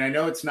 I mean, I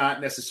know it's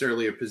not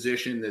necessarily a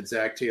position that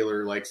Zach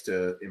Taylor likes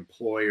to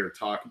employ or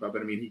talk about,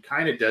 but I mean, he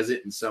kind of does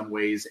it in some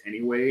ways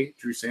anyway.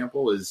 Drew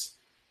Sample is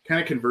kind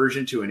of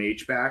conversion to an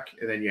H-back,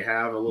 and then you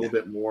have a little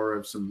bit more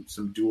of some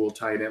dual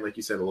tight end, like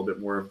you said, a little bit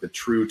more of the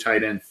true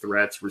tight end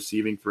threats,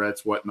 receiving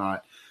threats,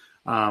 whatnot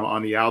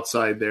on the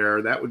outside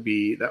there. That would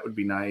be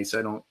nice.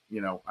 I don't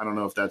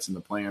know if that's in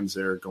the plans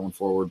there going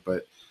forward,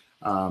 but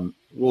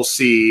we'll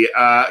see.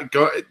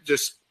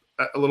 Just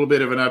a little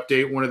bit of an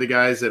update. One of the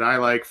guys that I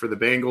like for the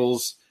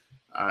Bengals,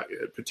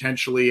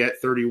 potentially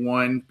at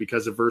 31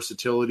 because of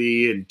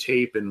versatility and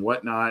tape and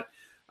whatnot,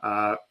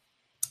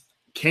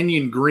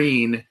 Kenyon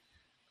Green.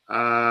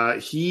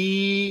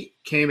 He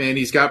came in.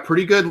 He's got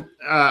pretty good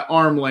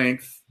arm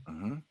length.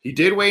 Mm-hmm. He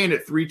did weigh in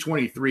at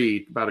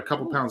 323, about a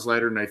couple pounds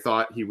lighter than I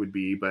thought he would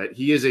be, but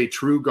he is a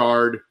true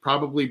guard,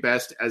 probably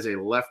best as a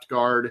left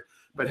guard,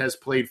 but has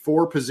played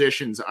 4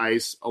 positions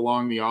ice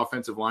along the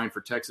offensive line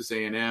for Texas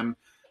A&M.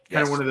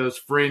 Kind of one of those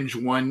fringe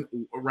round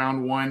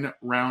 1,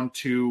 round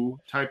 2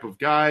 type of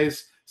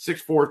guys.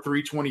 6'4",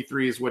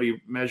 323 is what he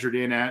measured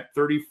in at.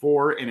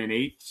 34 and an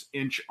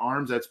 1/8-inch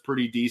arms. That's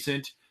pretty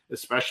decent,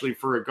 especially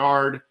for a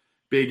guard.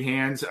 Big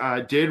hands.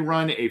 Did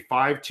run a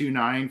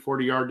 5.29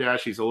 40-yard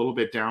dash. He's a little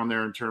bit down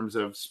there in terms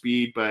of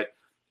speed, but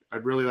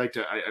I'd really like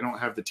to. I don't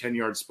have the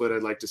 10-yard split.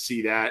 I'd like to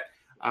see that.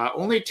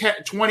 Only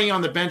 20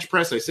 on the bench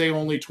press. I say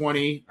only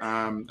 20.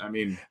 I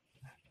mean,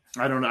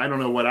 I don't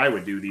know what I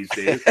would do these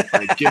days.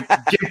 Like give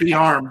the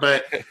arm,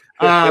 but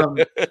I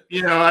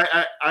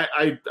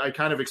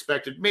kind of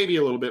expected maybe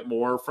a little bit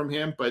more from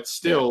him, but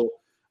still,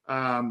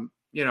 a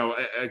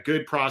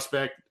good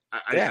prospect.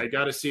 I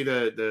got to see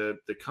the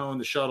cone,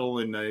 the shuttle,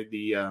 and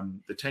the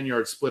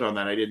 10-yard split on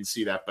that. I didn't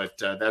see that, but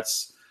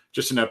that's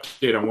just an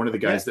update on one of the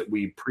guys that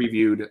we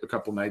previewed a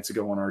couple nights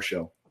ago on our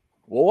show.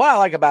 Well, what I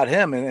like about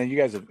him, and you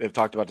guys have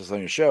talked about this on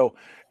your show,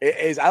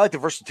 is I like the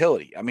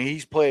versatility. I mean,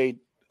 he's played,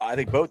 I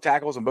think, both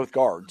tackles and both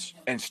guards,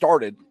 and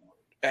started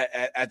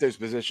at those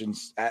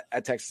positions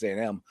at Texas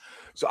A&M.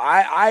 So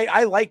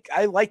I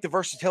like the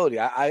versatility.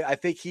 I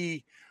think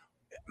he,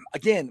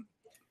 again,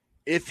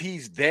 if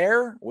he's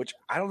there, which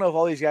I don't know if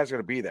all these guys are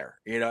going to be there,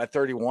 at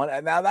 31.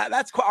 And now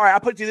that's quite, all right. I'll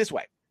put it to you this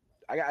way.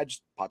 I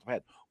just popped my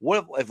head.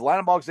 What if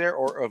Linebaug's there,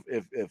 or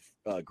if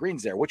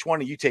Green's there? Which one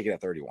are you taking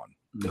at 31?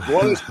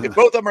 If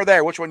both of them are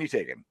there, which one are you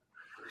taking?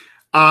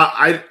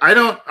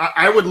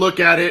 I would look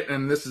at it,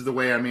 and this is the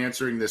way I'm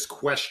answering this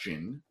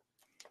question.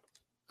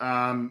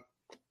 If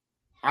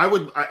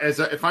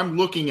I'm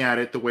looking at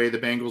it the way the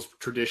Bengals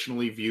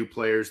traditionally view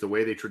players, the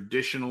way they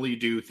traditionally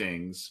do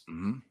things,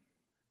 mm-hmm.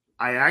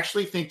 I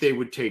actually think they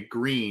would take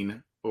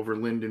Green over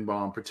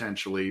Lindenbaum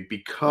potentially,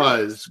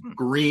 because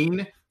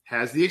Green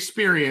has the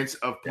experience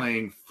of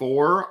playing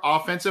 4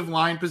 offensive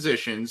line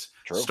positions,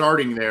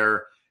 starting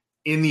there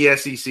in the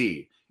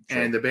SEC.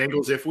 And the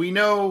Bengals, if we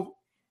know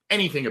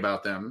anything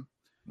about them,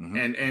 mm-hmm.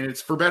 and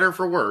it's for better or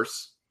for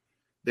worse,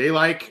 they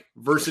like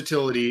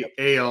versatility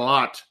a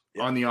lot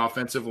on the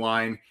offensive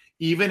line,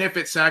 even if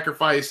it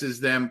sacrifices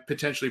them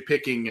potentially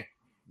picking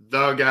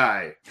the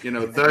guy,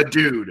 the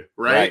dude,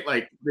 right?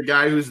 Like the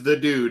guy who's the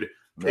dude.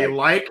 They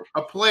like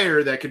a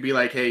player that could be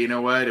like, hey, you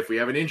know what? If we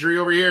have an injury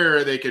over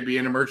here, they could be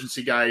an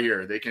emergency guy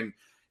here.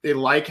 They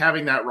like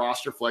having that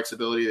roster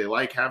flexibility. They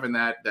like having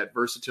that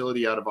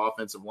versatility out of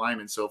offensive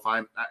linemen. So if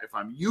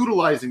I'm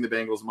utilizing the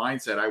Bengals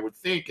mindset, I would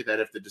think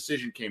that if the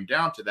decision came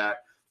down to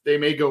that, they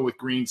may go with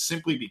Green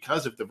simply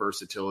because of the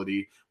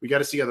versatility. We got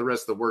to see how the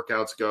rest of the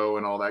workouts go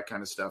and all that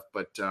kind of stuff.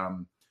 But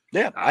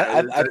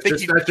I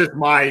think that's just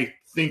my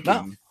thinking.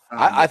 No.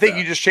 I think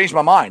you just changed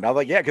my mind. I was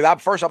like,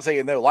 because I'm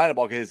saying no,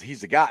 Linebaugh, because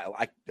he's the guy.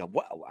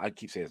 I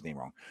keep saying his name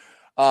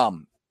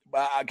wrong,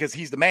 because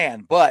he's the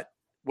man. But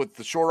with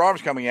the short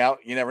arms coming out,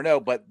 you never know.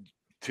 But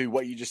to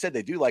what you just said,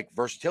 they do like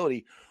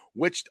versatility.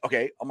 Which,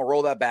 okay, I'm gonna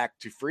roll that back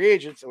to free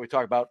agents, and we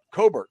talk about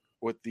Colbert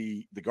with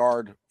the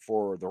guard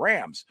for the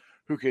Rams,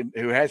 who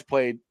has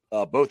played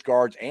both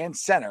guards and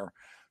center.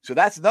 So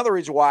that's another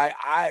reason why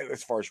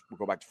as far as we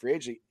go back to free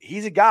agency,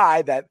 he's a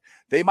guy that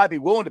they might be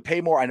willing to pay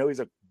more. I know he's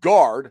a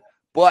guard,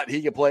 but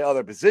he can play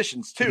other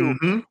positions too.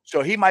 Mm-hmm.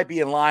 So he might be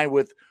in line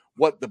with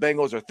what the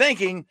Bengals are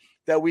thinking,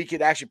 that we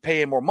could actually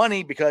pay him more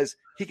money because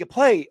he could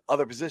play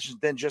other positions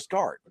than just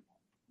guard.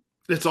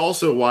 It's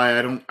also why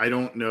I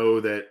don't know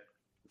that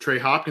Trey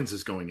Hopkins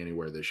is going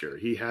anywhere this year.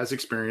 He has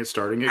experience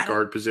starting at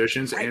guard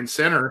positions and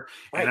center.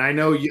 Right. And I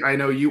know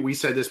you, we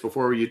said this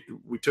before we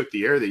took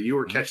the air, that you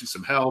were mm-hmm. catching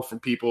some hell from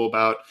people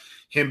about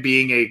him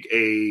being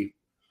a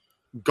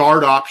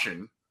guard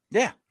option.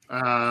 Yeah.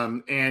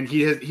 And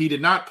he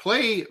did not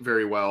play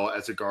very well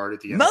as a guard at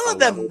the NFL None of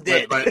them level,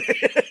 did. But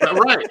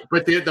right.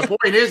 But the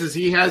point is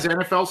he has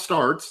NFL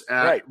starts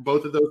at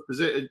both of those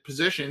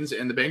positions,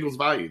 and the Bengals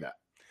value that.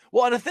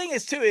 Well, and the thing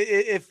is too,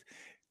 if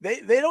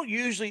they don't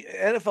usually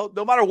NFL,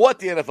 no matter what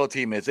the NFL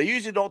team is, they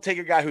usually don't take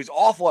a guy who's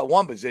awful at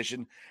one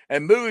position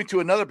and moving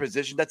to another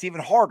position that's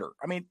even harder.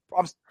 I mean,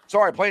 I'm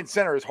sorry, playing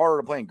center is harder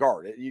than playing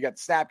guard. You got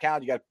snap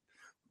count, you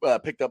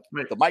got picked up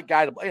the mic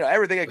guy,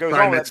 everything that goes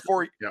on with that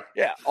before,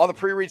 all the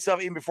pre-read stuff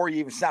even before you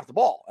even snap the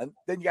ball, and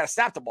then you got to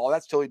snap the ball.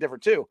 That's totally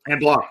different too, and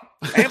block.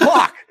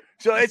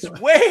 So it's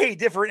way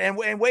different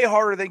and way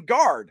harder than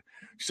guard.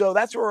 So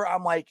that's where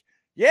I'm like,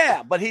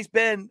 yeah, but he's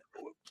been.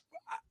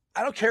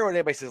 I don't care what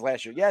anybody says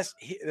last year. Yes,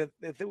 if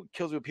it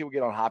kills me when people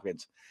get on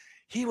Hopkins.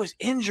 He was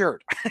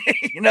injured.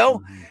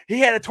 He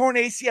had a torn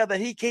ACL that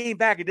he came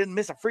back and didn't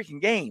miss a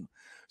freaking game.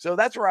 So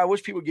that's where I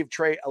wish people would give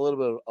Trey a little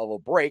bit of a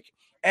break.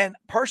 And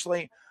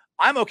personally,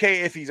 I'm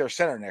okay if he's our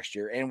center next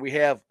year and we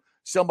have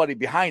somebody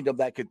behind him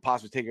that could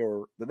possibly take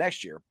over the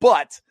next year.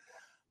 But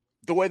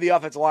the way the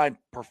offensive line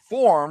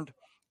performed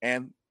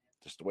and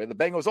just the way the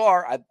Bengals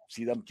are, I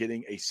see them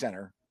getting a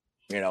center,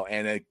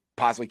 and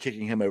possibly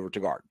kicking him over to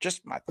guard.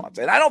 Just my thoughts.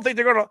 And I don't think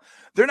they're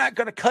not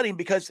going to cut him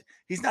because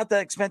he's not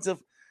that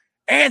expensive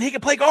and he can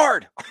play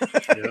guard.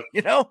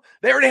 Yep.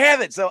 They already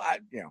have it. So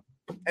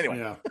anyway.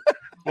 Yeah.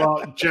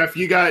 Well, Jeff,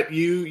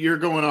 you're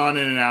going on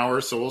in an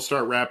hour, so we'll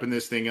start wrapping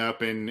this thing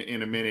up in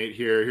a minute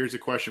here. Here's a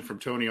question from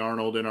Tony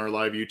Arnold in our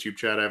live YouTube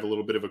chat. I have a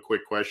little bit of a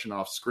quick question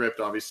off script.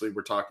 Obviously,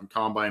 we're talking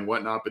combine and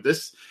whatnot, but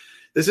this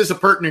is a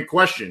pertinent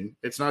question.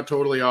 It's not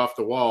totally off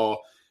the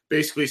wall.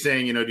 Basically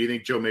saying, do you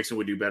think Joe Mixon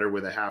would do better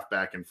with a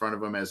halfback in front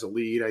of him as a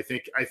lead? I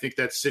think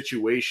that's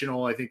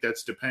situational. I think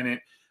that's dependent.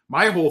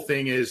 My whole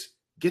thing is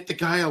get the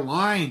guy a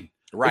line.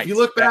 Right. If you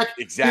look back,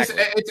 exactly.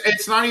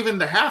 It's not even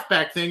the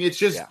halfback thing. It's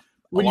just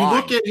when you line.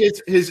 look at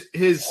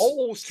his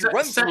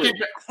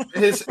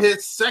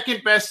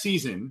second best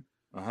season,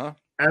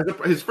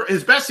 as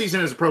his best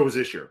season as a pro was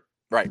this year.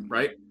 Right.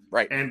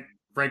 And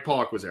Frank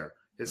Pollock was there.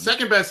 His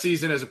second best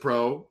season as a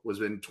pro was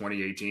in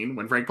 2018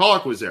 when Frank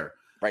Pollock was there.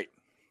 Right.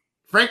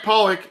 Frank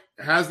Pollock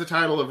has the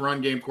title of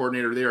run game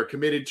coordinator. They are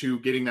committed to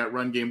getting that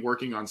run game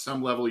working on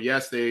some level.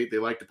 Yes, they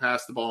like to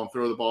pass the ball and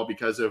throw the ball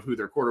because of who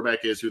their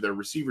quarterback is, who their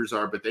receivers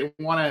are, but they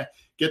want to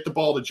get the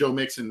ball to Joe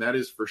Mixon. That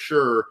is for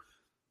sure.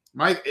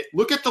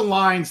 Look at the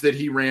lines that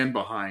he ran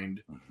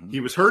behind. He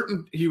was hurt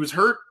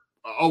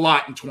a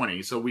lot in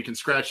 20, so we can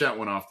scratch that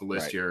one off the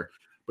list here.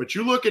 But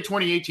you look at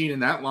 2018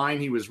 and that line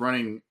he was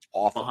running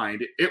off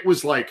behind. It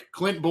was like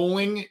Clint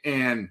Bowling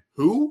and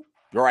who?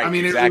 Right. I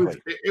mean,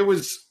 exactly. It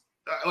was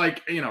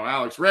like,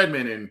 Alex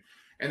Redmond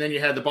and then you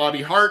had the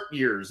Bobby Hart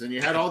years and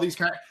you had all these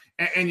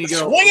and you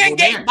go swinging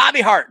game,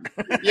 Bobby Hart.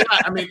 Yeah.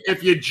 I mean,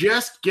 if you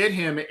just get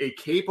him a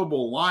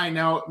capable line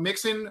now,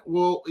 Mixon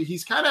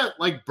he's kind of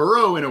like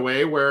Burrow in a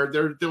way where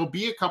there'll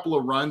be a couple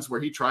of runs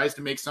where he tries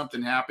to make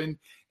something happen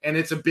and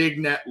it's a big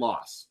net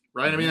loss,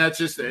 right? Mm-hmm. I mean, that's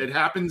just, it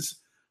happens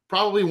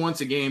probably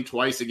once a game,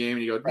 twice a game.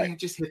 And you go, man,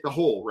 just hit the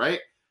hole. Right.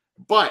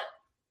 But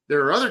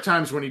there are other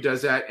times when he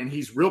does that and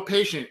he's real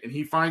patient and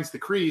he finds the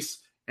crease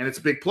and it's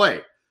a big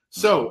play.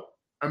 So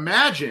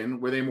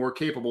imagine with a more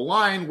capable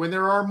line, when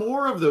there are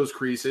more of those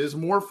creases,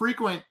 more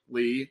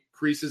frequently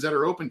creases that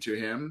are open to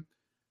him,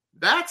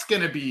 that's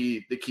going to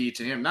be the key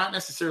to him. Not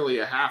necessarily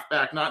a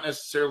halfback, not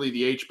necessarily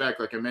the H-back,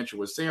 like I mentioned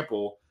with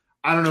Sample.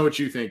 I don't know what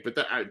you think, but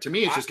to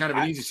me, it's just kind of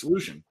an easy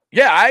solution.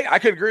 Yeah, I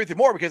could agree with you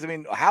more because, I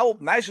mean, how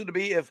nice would it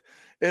be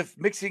if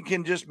Mixon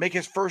can just make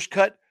his first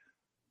cut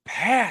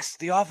past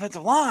the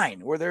offensive line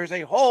where there's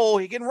a hole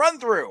he can run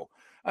through.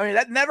 I mean,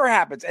 that never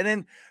happens. And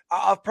then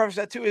I'll preface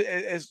that too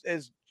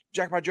as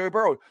Jack by Joey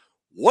Burrow.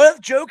 What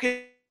if Joe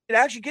could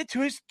actually get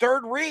to his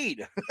third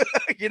read?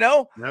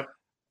 Yep.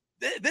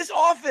 This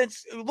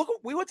offense, look,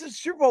 we went to the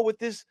Super Bowl with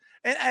this,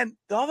 and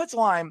the offensive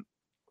line,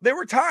 there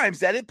were times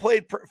that it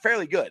played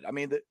fairly good. I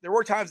mean, there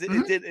were times that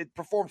it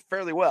performed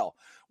fairly well.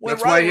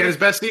 That's why he had his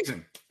best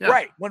season. Yeah.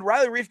 Right. When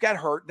Riley Reif got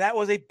hurt, that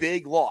was a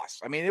big loss.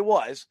 I mean, it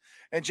was.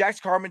 And Jax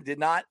Carman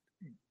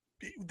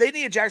they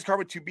needed Jax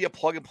Carman to be a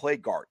plug-and-play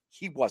guard.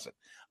 He wasn't.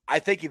 I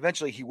think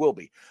eventually he will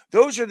be.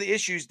 Those are the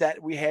issues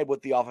that we had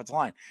with the offensive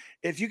line.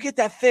 If you get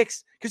that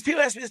fixed, because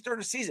people ask me this during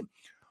the season,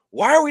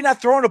 why are we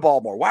not throwing the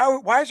ball more?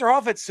 Why is our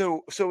offense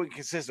so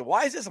inconsistent?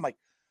 Why is this? I'm like,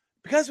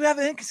 because we have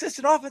an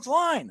inconsistent offensive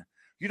line.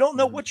 You don't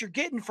know what you're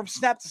getting from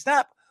snap to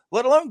snap,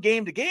 let alone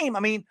game to game. I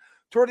mean,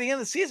 toward the end of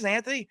the season,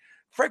 Anthony,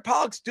 Frank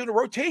Pollock's doing a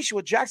rotation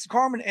with Jackson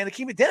Carman and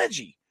Akeem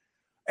Adeniji.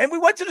 And we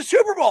went to the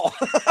Super Bowl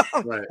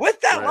with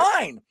that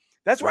line.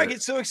 That's where I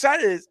get so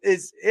excited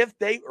is if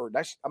they, or I'm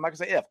not going to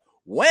say if,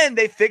 when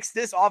they fix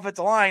this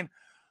offensive line,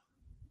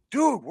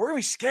 dude, we're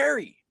going to be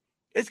scary.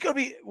 It's going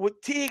to be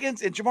what T.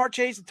 Higgins and Jamar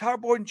Chase and Tyler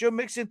Boyd and Joe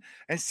Mixon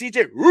and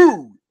CJ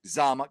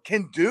Uzomah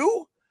can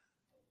do.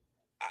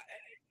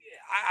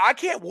 I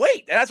can't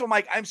wait. And that's what I'm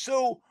like,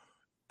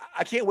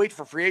 I can't wait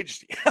for free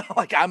agency.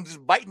 Like, I'm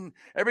just biting.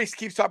 Everybody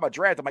keeps talking about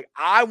draft. I'm like,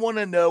 I want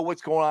to know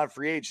what's going on in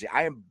free agency.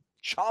 I am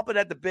chomping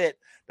at the bit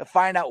to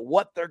find out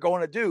what they're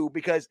going to do,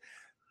 because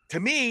to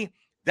me,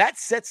 that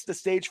sets the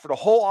stage for the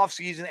whole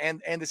offseason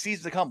and the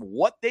season to come.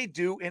 What they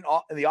do in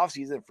the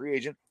offseason and free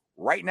agent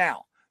right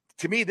now.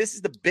 To me, this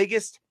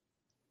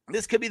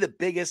could be the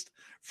biggest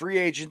free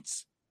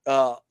agents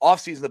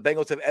offseason the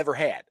Bengals have ever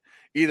had.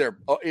 Either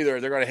they're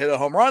going to hit a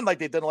home run like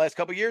they've done the last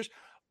couple of years,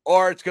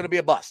 or it's going to be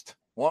a bust.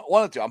 One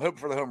of the two. I'm hoping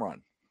for the home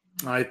run.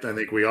 I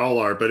think we all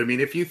are. But I mean,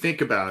 if you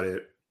think about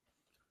it,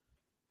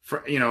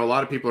 a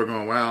lot of people are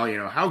going,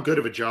 well, how good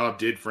of a job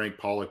did Frank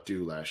Pollock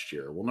do last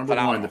year? Well, number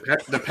one,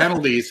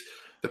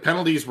 the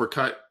penalties were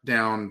cut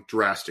down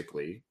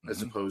drastically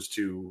as opposed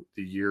to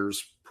the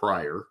years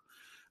prior.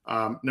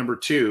 Number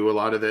two, a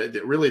lot of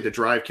the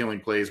drive killing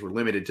plays were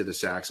limited to the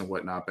sacks and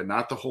whatnot, but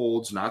not the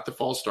holds, not the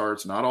false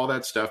starts, not all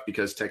that stuff,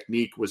 because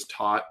technique was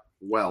taught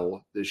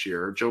well this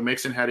year. Joe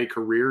Mixon had a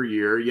career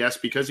year, yes,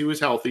 because he was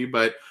healthy,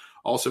 but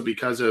also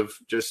because of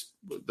just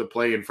the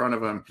play in front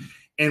of him.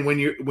 And when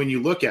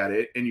you look at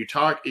it and you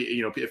talk,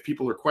 if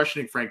people are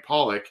questioning Frank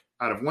Pollock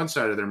out of one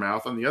side of their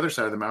mouth, on the other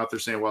side of the mouth, they're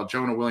saying, well,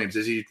 Jonah Williams,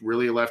 is he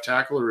really a left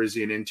tackle or is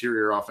he an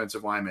interior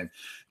offensive lineman?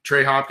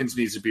 Trey Hopkins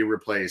needs to be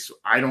replaced.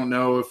 I don't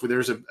know if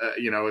there's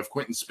if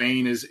Quentin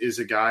Spain is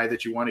a guy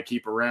that you want to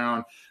keep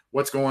around.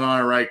 What's going on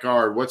at right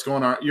guard? What's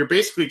going on? You're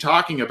basically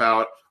talking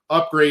about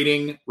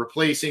upgrading,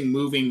 replacing,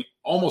 moving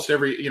almost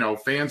every,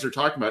 fans are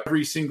talking about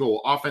every single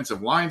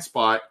offensive line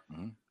spot.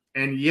 Mm-hmm.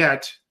 And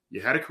yet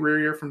you had a career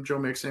year from Joe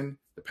Mixon.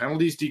 The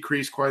penalties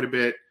decreased quite a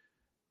bit.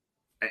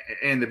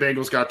 And the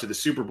Bengals got to the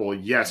Super Bowl.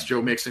 Yes,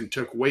 Joe Mixon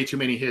took way too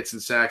many hits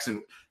and sacks.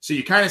 And so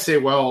you kind of say,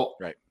 well,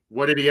 right,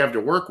 what did he have to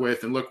work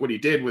with? And look what he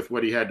did with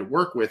what he had to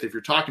work with. If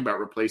you're talking about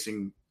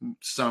replacing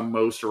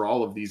most, or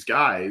all of these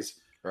guys.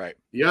 Right.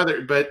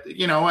 But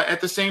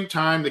at the same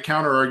time, the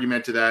counter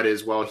argument to that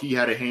is, well, he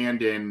had a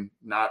hand in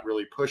not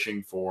really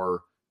pushing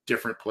for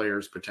different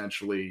players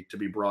potentially to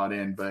be brought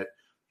in. But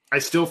I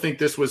still think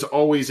this was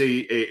always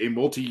a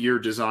multi-year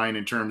design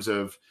in terms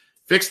of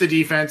fix the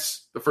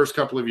defense the first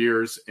couple of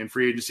years in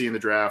free agency in the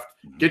draft,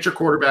 get your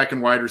quarterback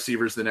and wide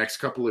receivers the next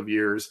couple of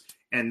years.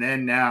 And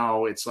then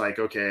now it's like,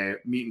 okay,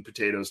 meat and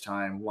potatoes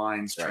time,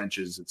 lines, right,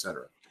 trenches, et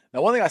cetera.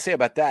 Now, one thing I say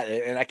about that,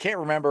 and I can't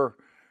remember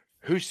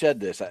who said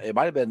this, it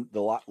might've been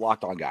the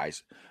Locked On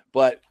guys,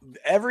 but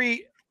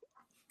every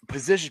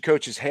position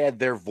coach has had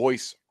their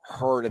voice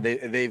heard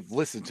and they've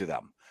listened to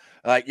them.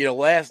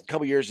 Last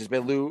couple of years has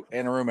been Lou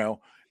Anarumo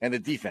and the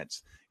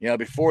defense.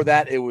 Before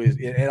that, it was,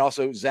 and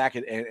also Zach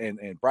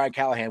and Brian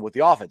Callahan with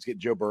the offense, getting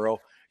Joe Burrow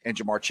and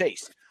Jamar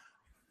Chase.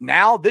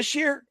 Now, this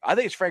year, I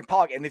think it's Frank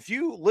Pollock. And if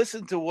you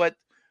listen to what,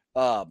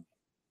 I'm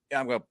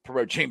going to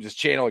promote James's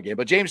channel again,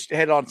 but James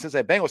had on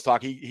Cincinnati Bengals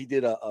Talk. He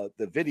did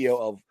the video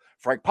of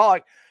Frank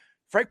Pollock.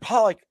 Frank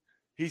Pollock,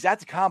 he's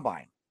at the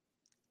combine.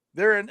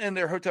 They're in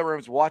their hotel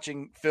rooms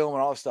watching film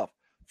and all this stuff.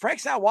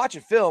 Frank's not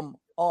watching film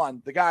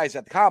on the guys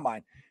at the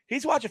combine.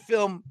 He's watching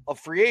film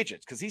of free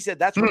agents because he said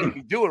that's what he'd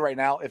be doing right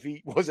now if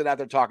he wasn't out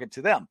there talking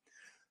to them.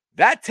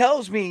 That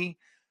tells me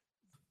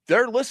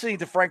they're listening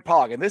to Frank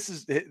Pollock, and this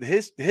is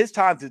his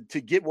time to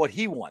get what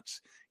he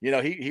wants.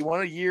 He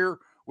wanted a year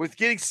with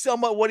getting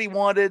somewhat what he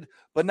wanted,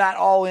 but not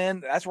all in.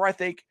 That's where I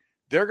think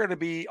they're going to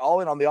be all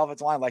in on the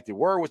offensive line like they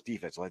were with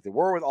defense, like they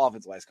were with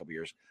offense the last couple of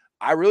years.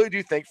 I really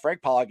do think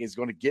Frank Pollock is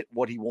going to get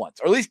what he wants,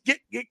 or at least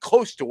get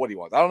close to what he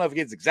wants. I don't know if he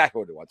gets exactly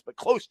what he wants, but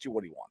close to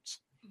what he wants.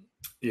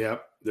 Yeah,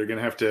 they're going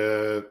to have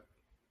to.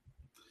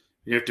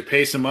 You have to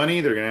pay some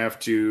money. They're going to have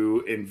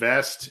to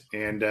invest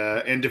and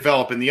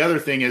develop. And the other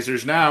thing is,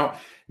 there's now.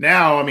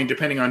 I mean,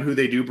 depending on who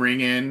they do bring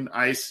in,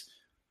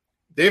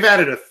 they've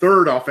added a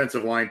third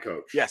offensive line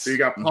coach. Yes. So you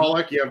got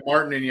Pollock, you have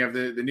Martin, and you have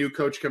the new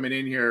coach coming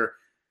in here.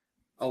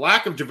 A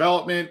lack of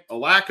development, a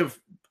lack of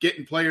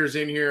getting players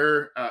in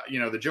here.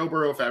 The Joe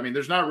Burrow. I mean,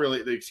 there's not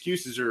really the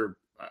excuses are.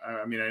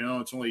 I mean, I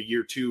know it's only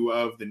year 2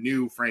 of the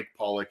new Frank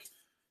Pollock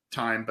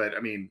time, but I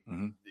mean,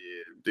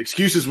 the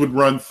excuses would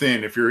run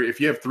thin if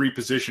you have 3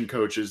 position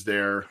coaches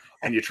there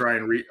and you try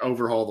and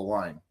overhaul the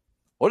line.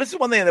 Well, this is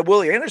one thing that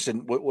Willie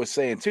Anderson was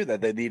saying too,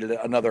 that they needed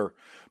another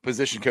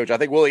position coach. I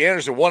think Willie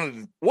Anderson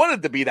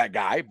wanted to be that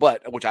guy,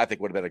 but which I think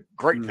would have been a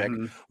great pick.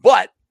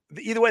 But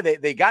either way,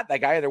 they got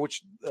that guy in there,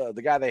 which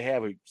the guy they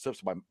have,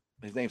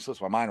 his name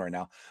slips my mind right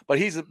now, but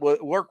he's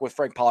worked with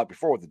Frank Pollock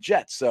before with the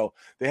Jets, so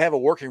they have a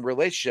working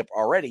relationship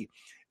already.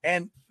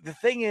 And the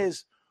thing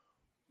is,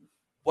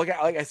 like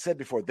I said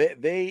before,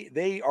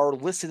 they are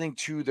listening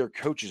to their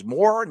coaches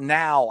more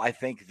now, I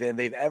think, than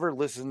they've ever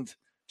listened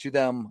to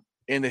them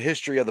in the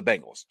history of the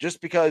Bengals,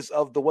 just because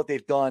of what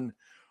they've done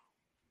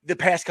the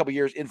past couple of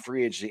years in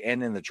free agency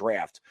and in the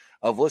draft,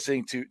 of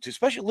listening to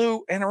especially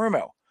Lou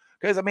Anarumo.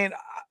 Because, I mean,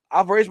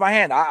 I've raised my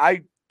hand.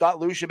 I thought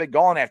Lou should have been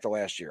gone after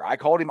last year. I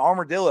called him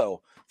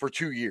Armadillo for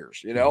 2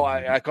 years.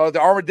 I called it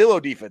the Armadillo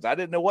defense. I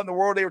didn't know what in the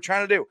world they were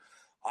trying to do.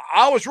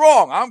 I was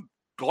wrong. I'm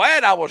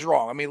glad I was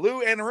wrong. I mean,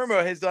 Lou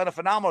Anarumo has done a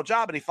phenomenal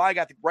job, and he finally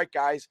got the right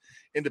guys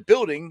in the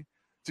building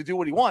to do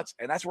what he wants.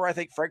 And that's where I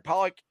think Frank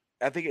Pollock,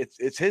 I think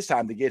it's his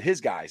time to get his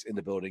guys in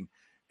the building.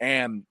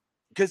 And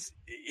because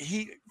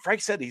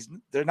Frank said it's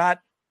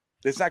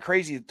not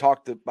crazy to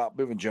talk about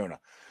moving Jonah.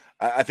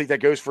 I think that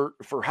goes for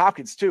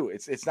Hopkins too.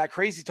 It's not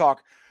crazy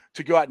talk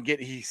to go out and get,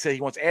 he said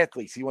he wants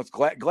athletes. He wants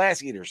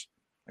glass eaters.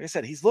 Like I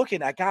said, he's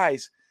looking at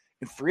guys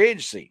in free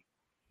agency.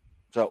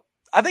 So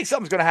I think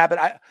something's going to happen.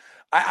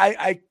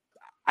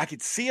 I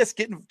could see us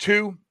getting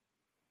 2,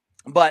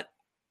 but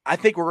I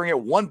think we're going to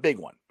get one big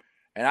one.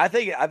 And I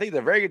think there's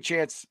a very good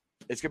chance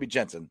it's going to be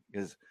Jensen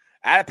because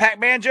out of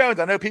Pac-Man Jones,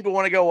 I know people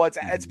want to go, well,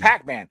 it's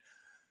Pac-Man.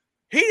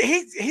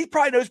 He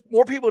probably knows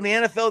more people in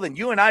the NFL than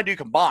you and I do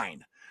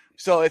combined.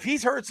 So if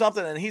he's heard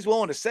something and he's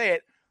willing to say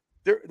it,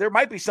 there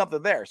might be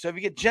something there. So if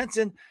you get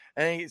Jensen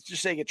and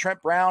just say you get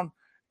Trent Brown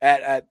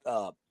at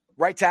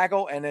right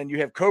tackle, and then you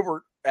have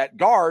Covert at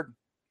guard,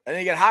 and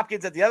then you get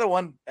Hopkins at the other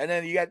one, and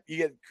then you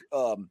get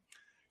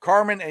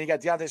Carmen and you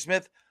got Deontay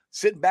Smith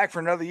sitting back for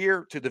another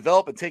year to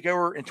develop and take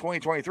over in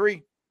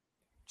 2023.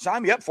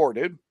 Sign me up for it,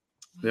 dude.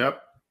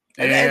 Yep.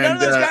 And none of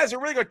those guys are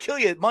really going to kill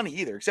you at money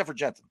either, except for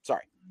Jensen.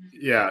 Sorry.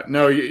 Yeah,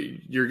 no,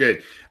 you're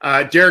good.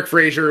 Derek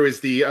Frazier is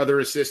the other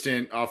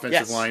assistant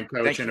offensive line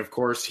coach. And of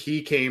course,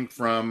 he came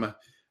from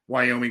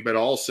Wyoming, but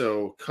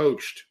also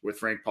coached with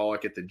Frank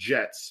Pollock at the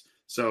Jets.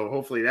 So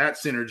hopefully that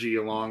synergy,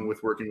 along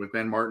with working with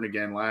Ben Martin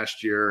again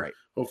last year,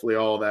 hopefully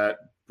all that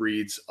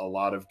breeds a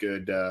lot of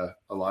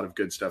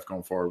good stuff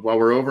going forward. Well,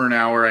 we're over an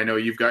hour. I know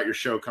you've got your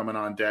show coming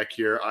on deck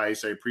here,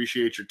 Ice. I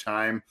appreciate your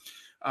time.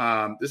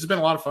 This has been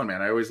a lot of fun,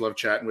 man. I always love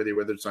chatting with you,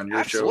 whether it's on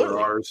your show or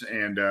ours.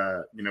 And,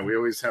 we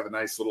always have a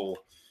nice little,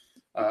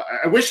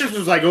 I wish this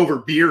was like over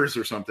beers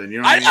or something. You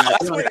know what I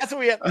mean? That's what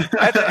we have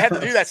to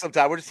do that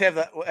sometime. We'll just have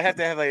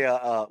to have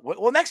a,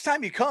 well, next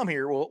time you come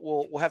here,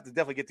 we'll have to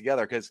definitely get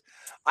together. Cause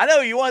I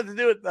know you wanted to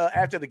do it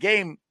after the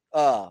game,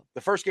 the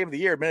first game of the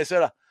year,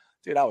 Minnesota.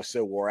 Dude, I was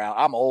so wore out.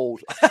 I'm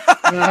old.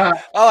 I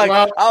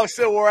was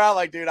so wore out.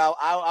 Like, dude,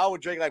 I would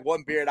drink like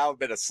one beer and I would have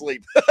been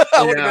asleep.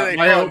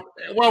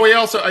 We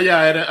also, I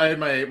had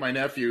my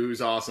nephew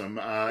who's awesome,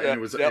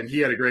 and he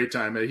had a great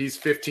time. He's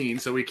 15,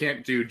 so we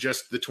can't do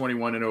just the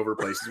 21 and over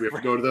places. We have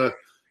to go to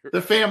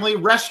the family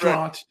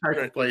restaurant type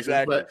of places.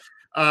 Exactly.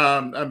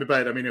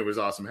 But I mean, it was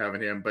awesome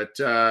having him. But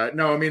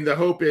no, I mean, the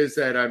hope is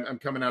that I'm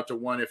coming out to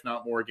one, if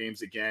not more,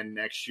 games again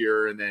next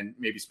year, and then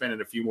maybe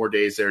spending a few more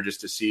days there just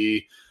to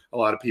see a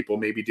lot of people,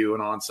 maybe do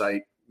an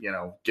on-site,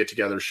 get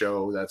together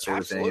show, that sort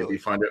of thing. It'd be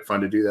fun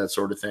to do that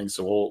sort of thing.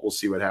 So we'll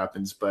see what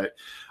happens. But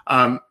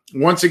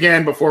once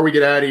again, before we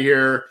get out of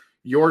here,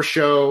 your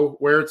show,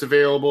 where it's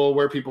available,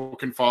 where people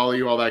can follow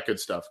you, all that good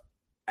stuff.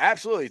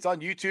 Absolutely. It's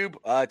on YouTube.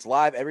 It's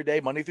live every day,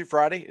 Monday through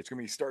Friday. It's going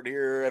to be starting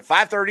here at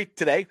 5:30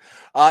 today.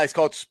 It's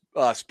called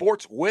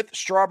Sports with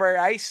Strawberry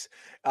Ice.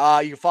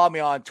 You can follow me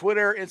on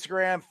Twitter,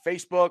 Instagram,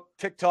 Facebook,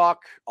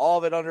 TikTok, all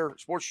of it under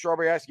Sports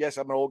Strawberry Ice. Yes,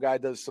 I'm an old guy,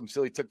 does some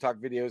silly TikTok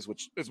videos,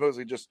 which is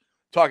mostly just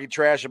talking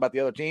trash about the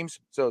other teams.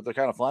 So they're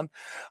kind of fun.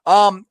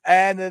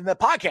 And then the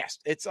podcast,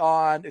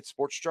 it's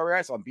Sports Strawberry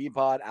Ice on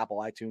BeanPod, Apple,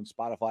 iTunes,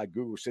 Spotify,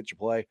 Google, Stitcher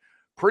Play,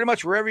 pretty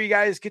much wherever you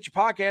guys get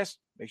your podcast.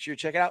 Make sure you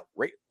check it out,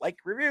 rate, like,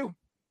 review.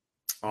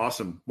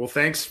 Awesome. Well,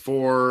 thanks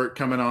for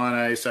coming on,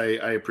 Ice. I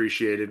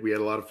appreciate it. We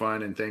had a lot of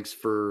fun, and thanks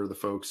for the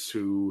folks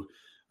who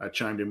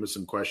chimed in with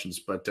some questions.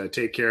 But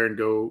take care and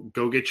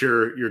go get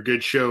your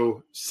good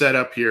show set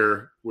up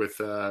here with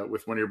one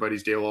of your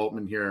buddies, Dale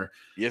Altman here.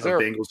 Yes, sir.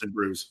 Bengals and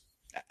Brews.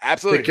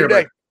 Absolutely. Take care,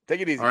 good day. Take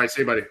it easy. All right,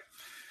 see you, buddy.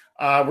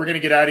 We're going to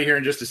get out of here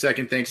in just a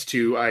second. Thanks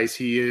to Ice.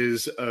 He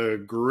is a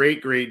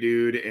great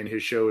dude, and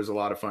his show is a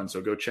lot of fun.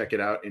 So go check it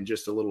out in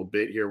just a little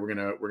bit here. We're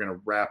gonna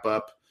wrap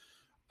up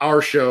our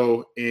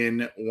show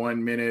in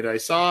 1 minute.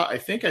 I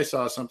think I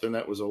saw something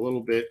that was a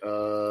little bit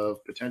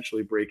of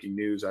potentially breaking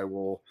news. I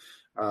will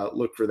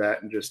look for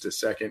that in just a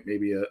second.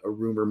 Maybe a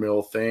rumor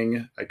mill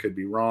thing. I could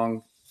be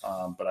wrong,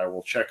 but I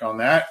will check on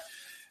that.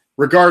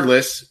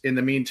 Regardless, in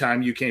the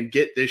meantime, you can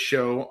get this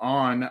show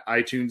on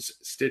iTunes,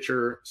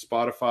 Stitcher,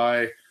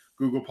 Spotify,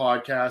 Google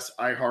Podcasts,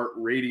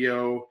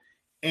 iHeartRadio,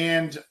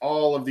 and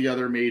all of the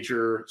other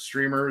major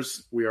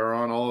streamers. We are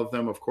on all of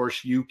them. Of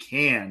course, you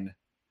can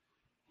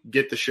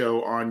get the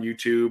show on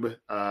YouTube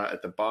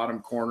at the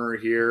bottom corner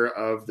here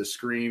of the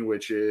screen,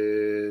 which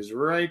is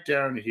right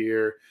down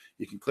here.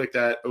 You can click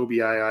that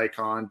OBI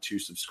icon to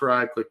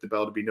subscribe, click the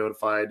bell to be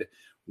notified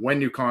when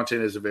new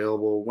content is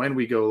available, when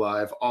we go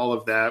live, all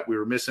of that. We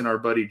were missing our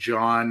buddy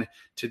John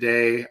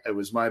today. It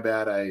was my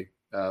bad. I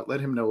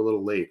let him know a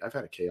little late. I've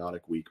had a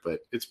chaotic week,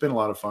 but it's been a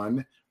lot of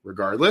fun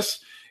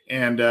regardless.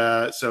 And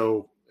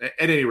so at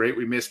any rate,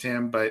 we missed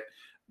him, but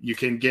you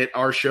can get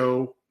our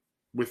show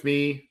with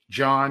me,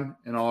 John,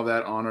 and all of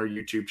that on our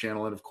YouTube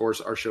channel. And of course,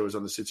 our show is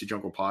on the Cincy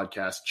Jungle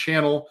podcast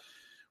channel,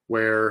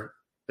 where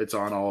it's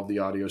on all of the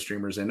audio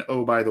streamers. And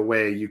oh, by the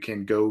way, you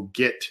can go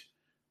get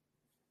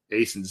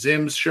Ace and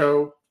Zim's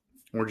show,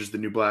 Orange is the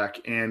New Black,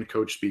 and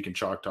Coach Speak and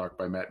Chalk Talk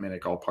by Matt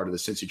Minnick, all part of the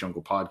Cincy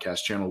Jungle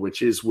podcast channel,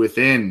 which is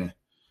within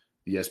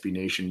the SB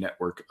Nation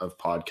network of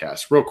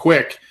podcasts. Real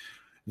quick,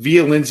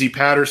 via Lindsay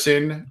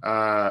Patterson,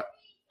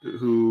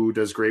 who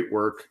does great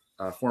work,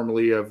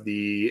 formerly of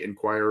the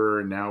Inquirer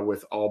and now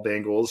with All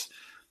Bengals.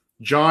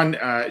 John,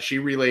 she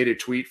relayed a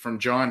tweet from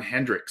John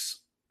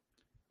Hendricks,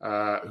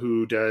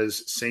 who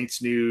does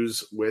Saints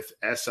News with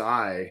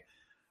SI.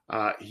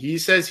 He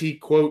says he,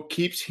 quote,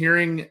 keeps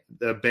hearing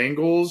the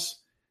Bengals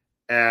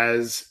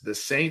as the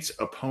Saints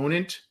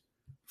opponent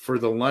for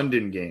the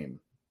London game.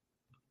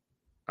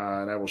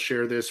 And I will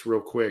share this real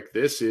quick.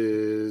 This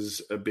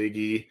is a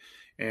biggie.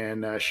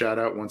 And shout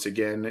out once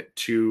again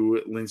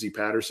to Lindsay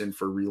Patterson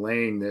for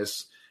relaying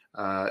this.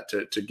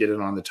 to get it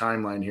on the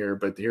timeline here.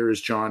 But here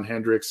is John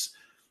Hendricks,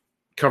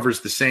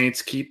 covers the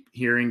Saints. Keep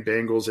hearing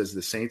Bengals as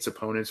the Saints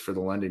opponents for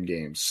the London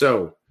games.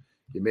 So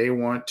you may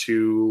want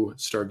to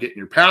start getting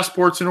your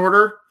passports in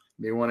order.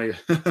 You may want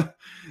to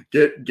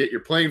get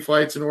your plane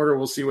flights in order.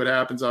 We'll see what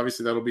happens.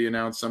 Obviously, that'll be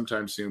announced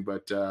sometime soon,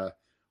 but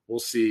we'll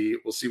see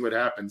what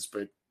happens.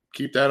 But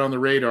keep that on the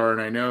radar.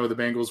 And I know the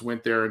Bengals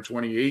went there in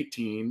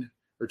 2018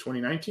 or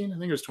 2019. I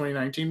think it was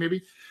 2019,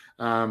 maybe.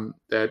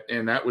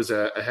 That was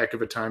a heck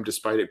of a time,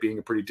 despite it being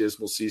a pretty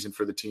dismal season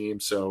for the team.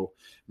 So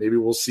maybe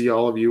we'll see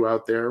all of you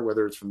out there,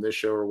 whether it's from this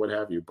show or what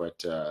have you.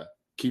 But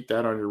keep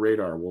that on your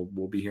radar.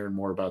 We'll be hearing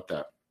more about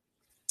that.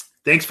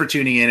 Thanks for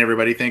tuning in,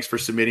 everybody. Thanks for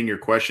submitting your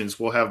questions.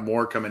 We'll have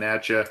more coming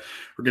at you.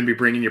 We're going to be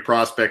bringing you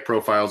prospect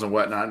profiles and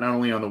whatnot, not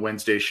only on the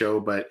Wednesday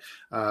show, but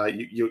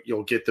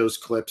you'll get those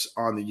clips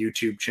on the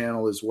YouTube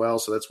channel as well.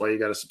 So that's why you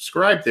got to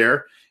subscribe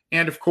there.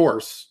 And of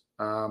course,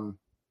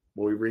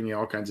 we'll be bringing you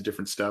all kinds of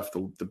different stuff.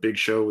 The big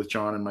show with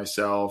John and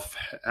myself,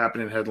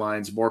 happening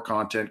headlines, more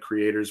content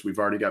creators. We've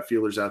already got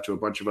feelers out to a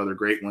bunch of other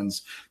great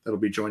ones that'll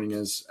be joining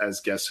us as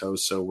guest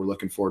hosts. So we're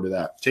looking forward to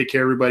that. Take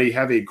care, everybody.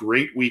 Have a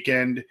great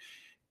weekend.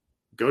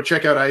 Go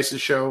check out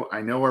Ice's show.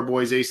 I know our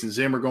boys Ace and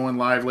Zim are going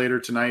live later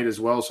tonight as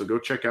well, so go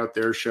check out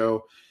their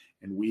show,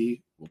 and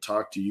we will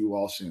talk to you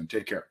all soon.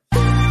 Take care.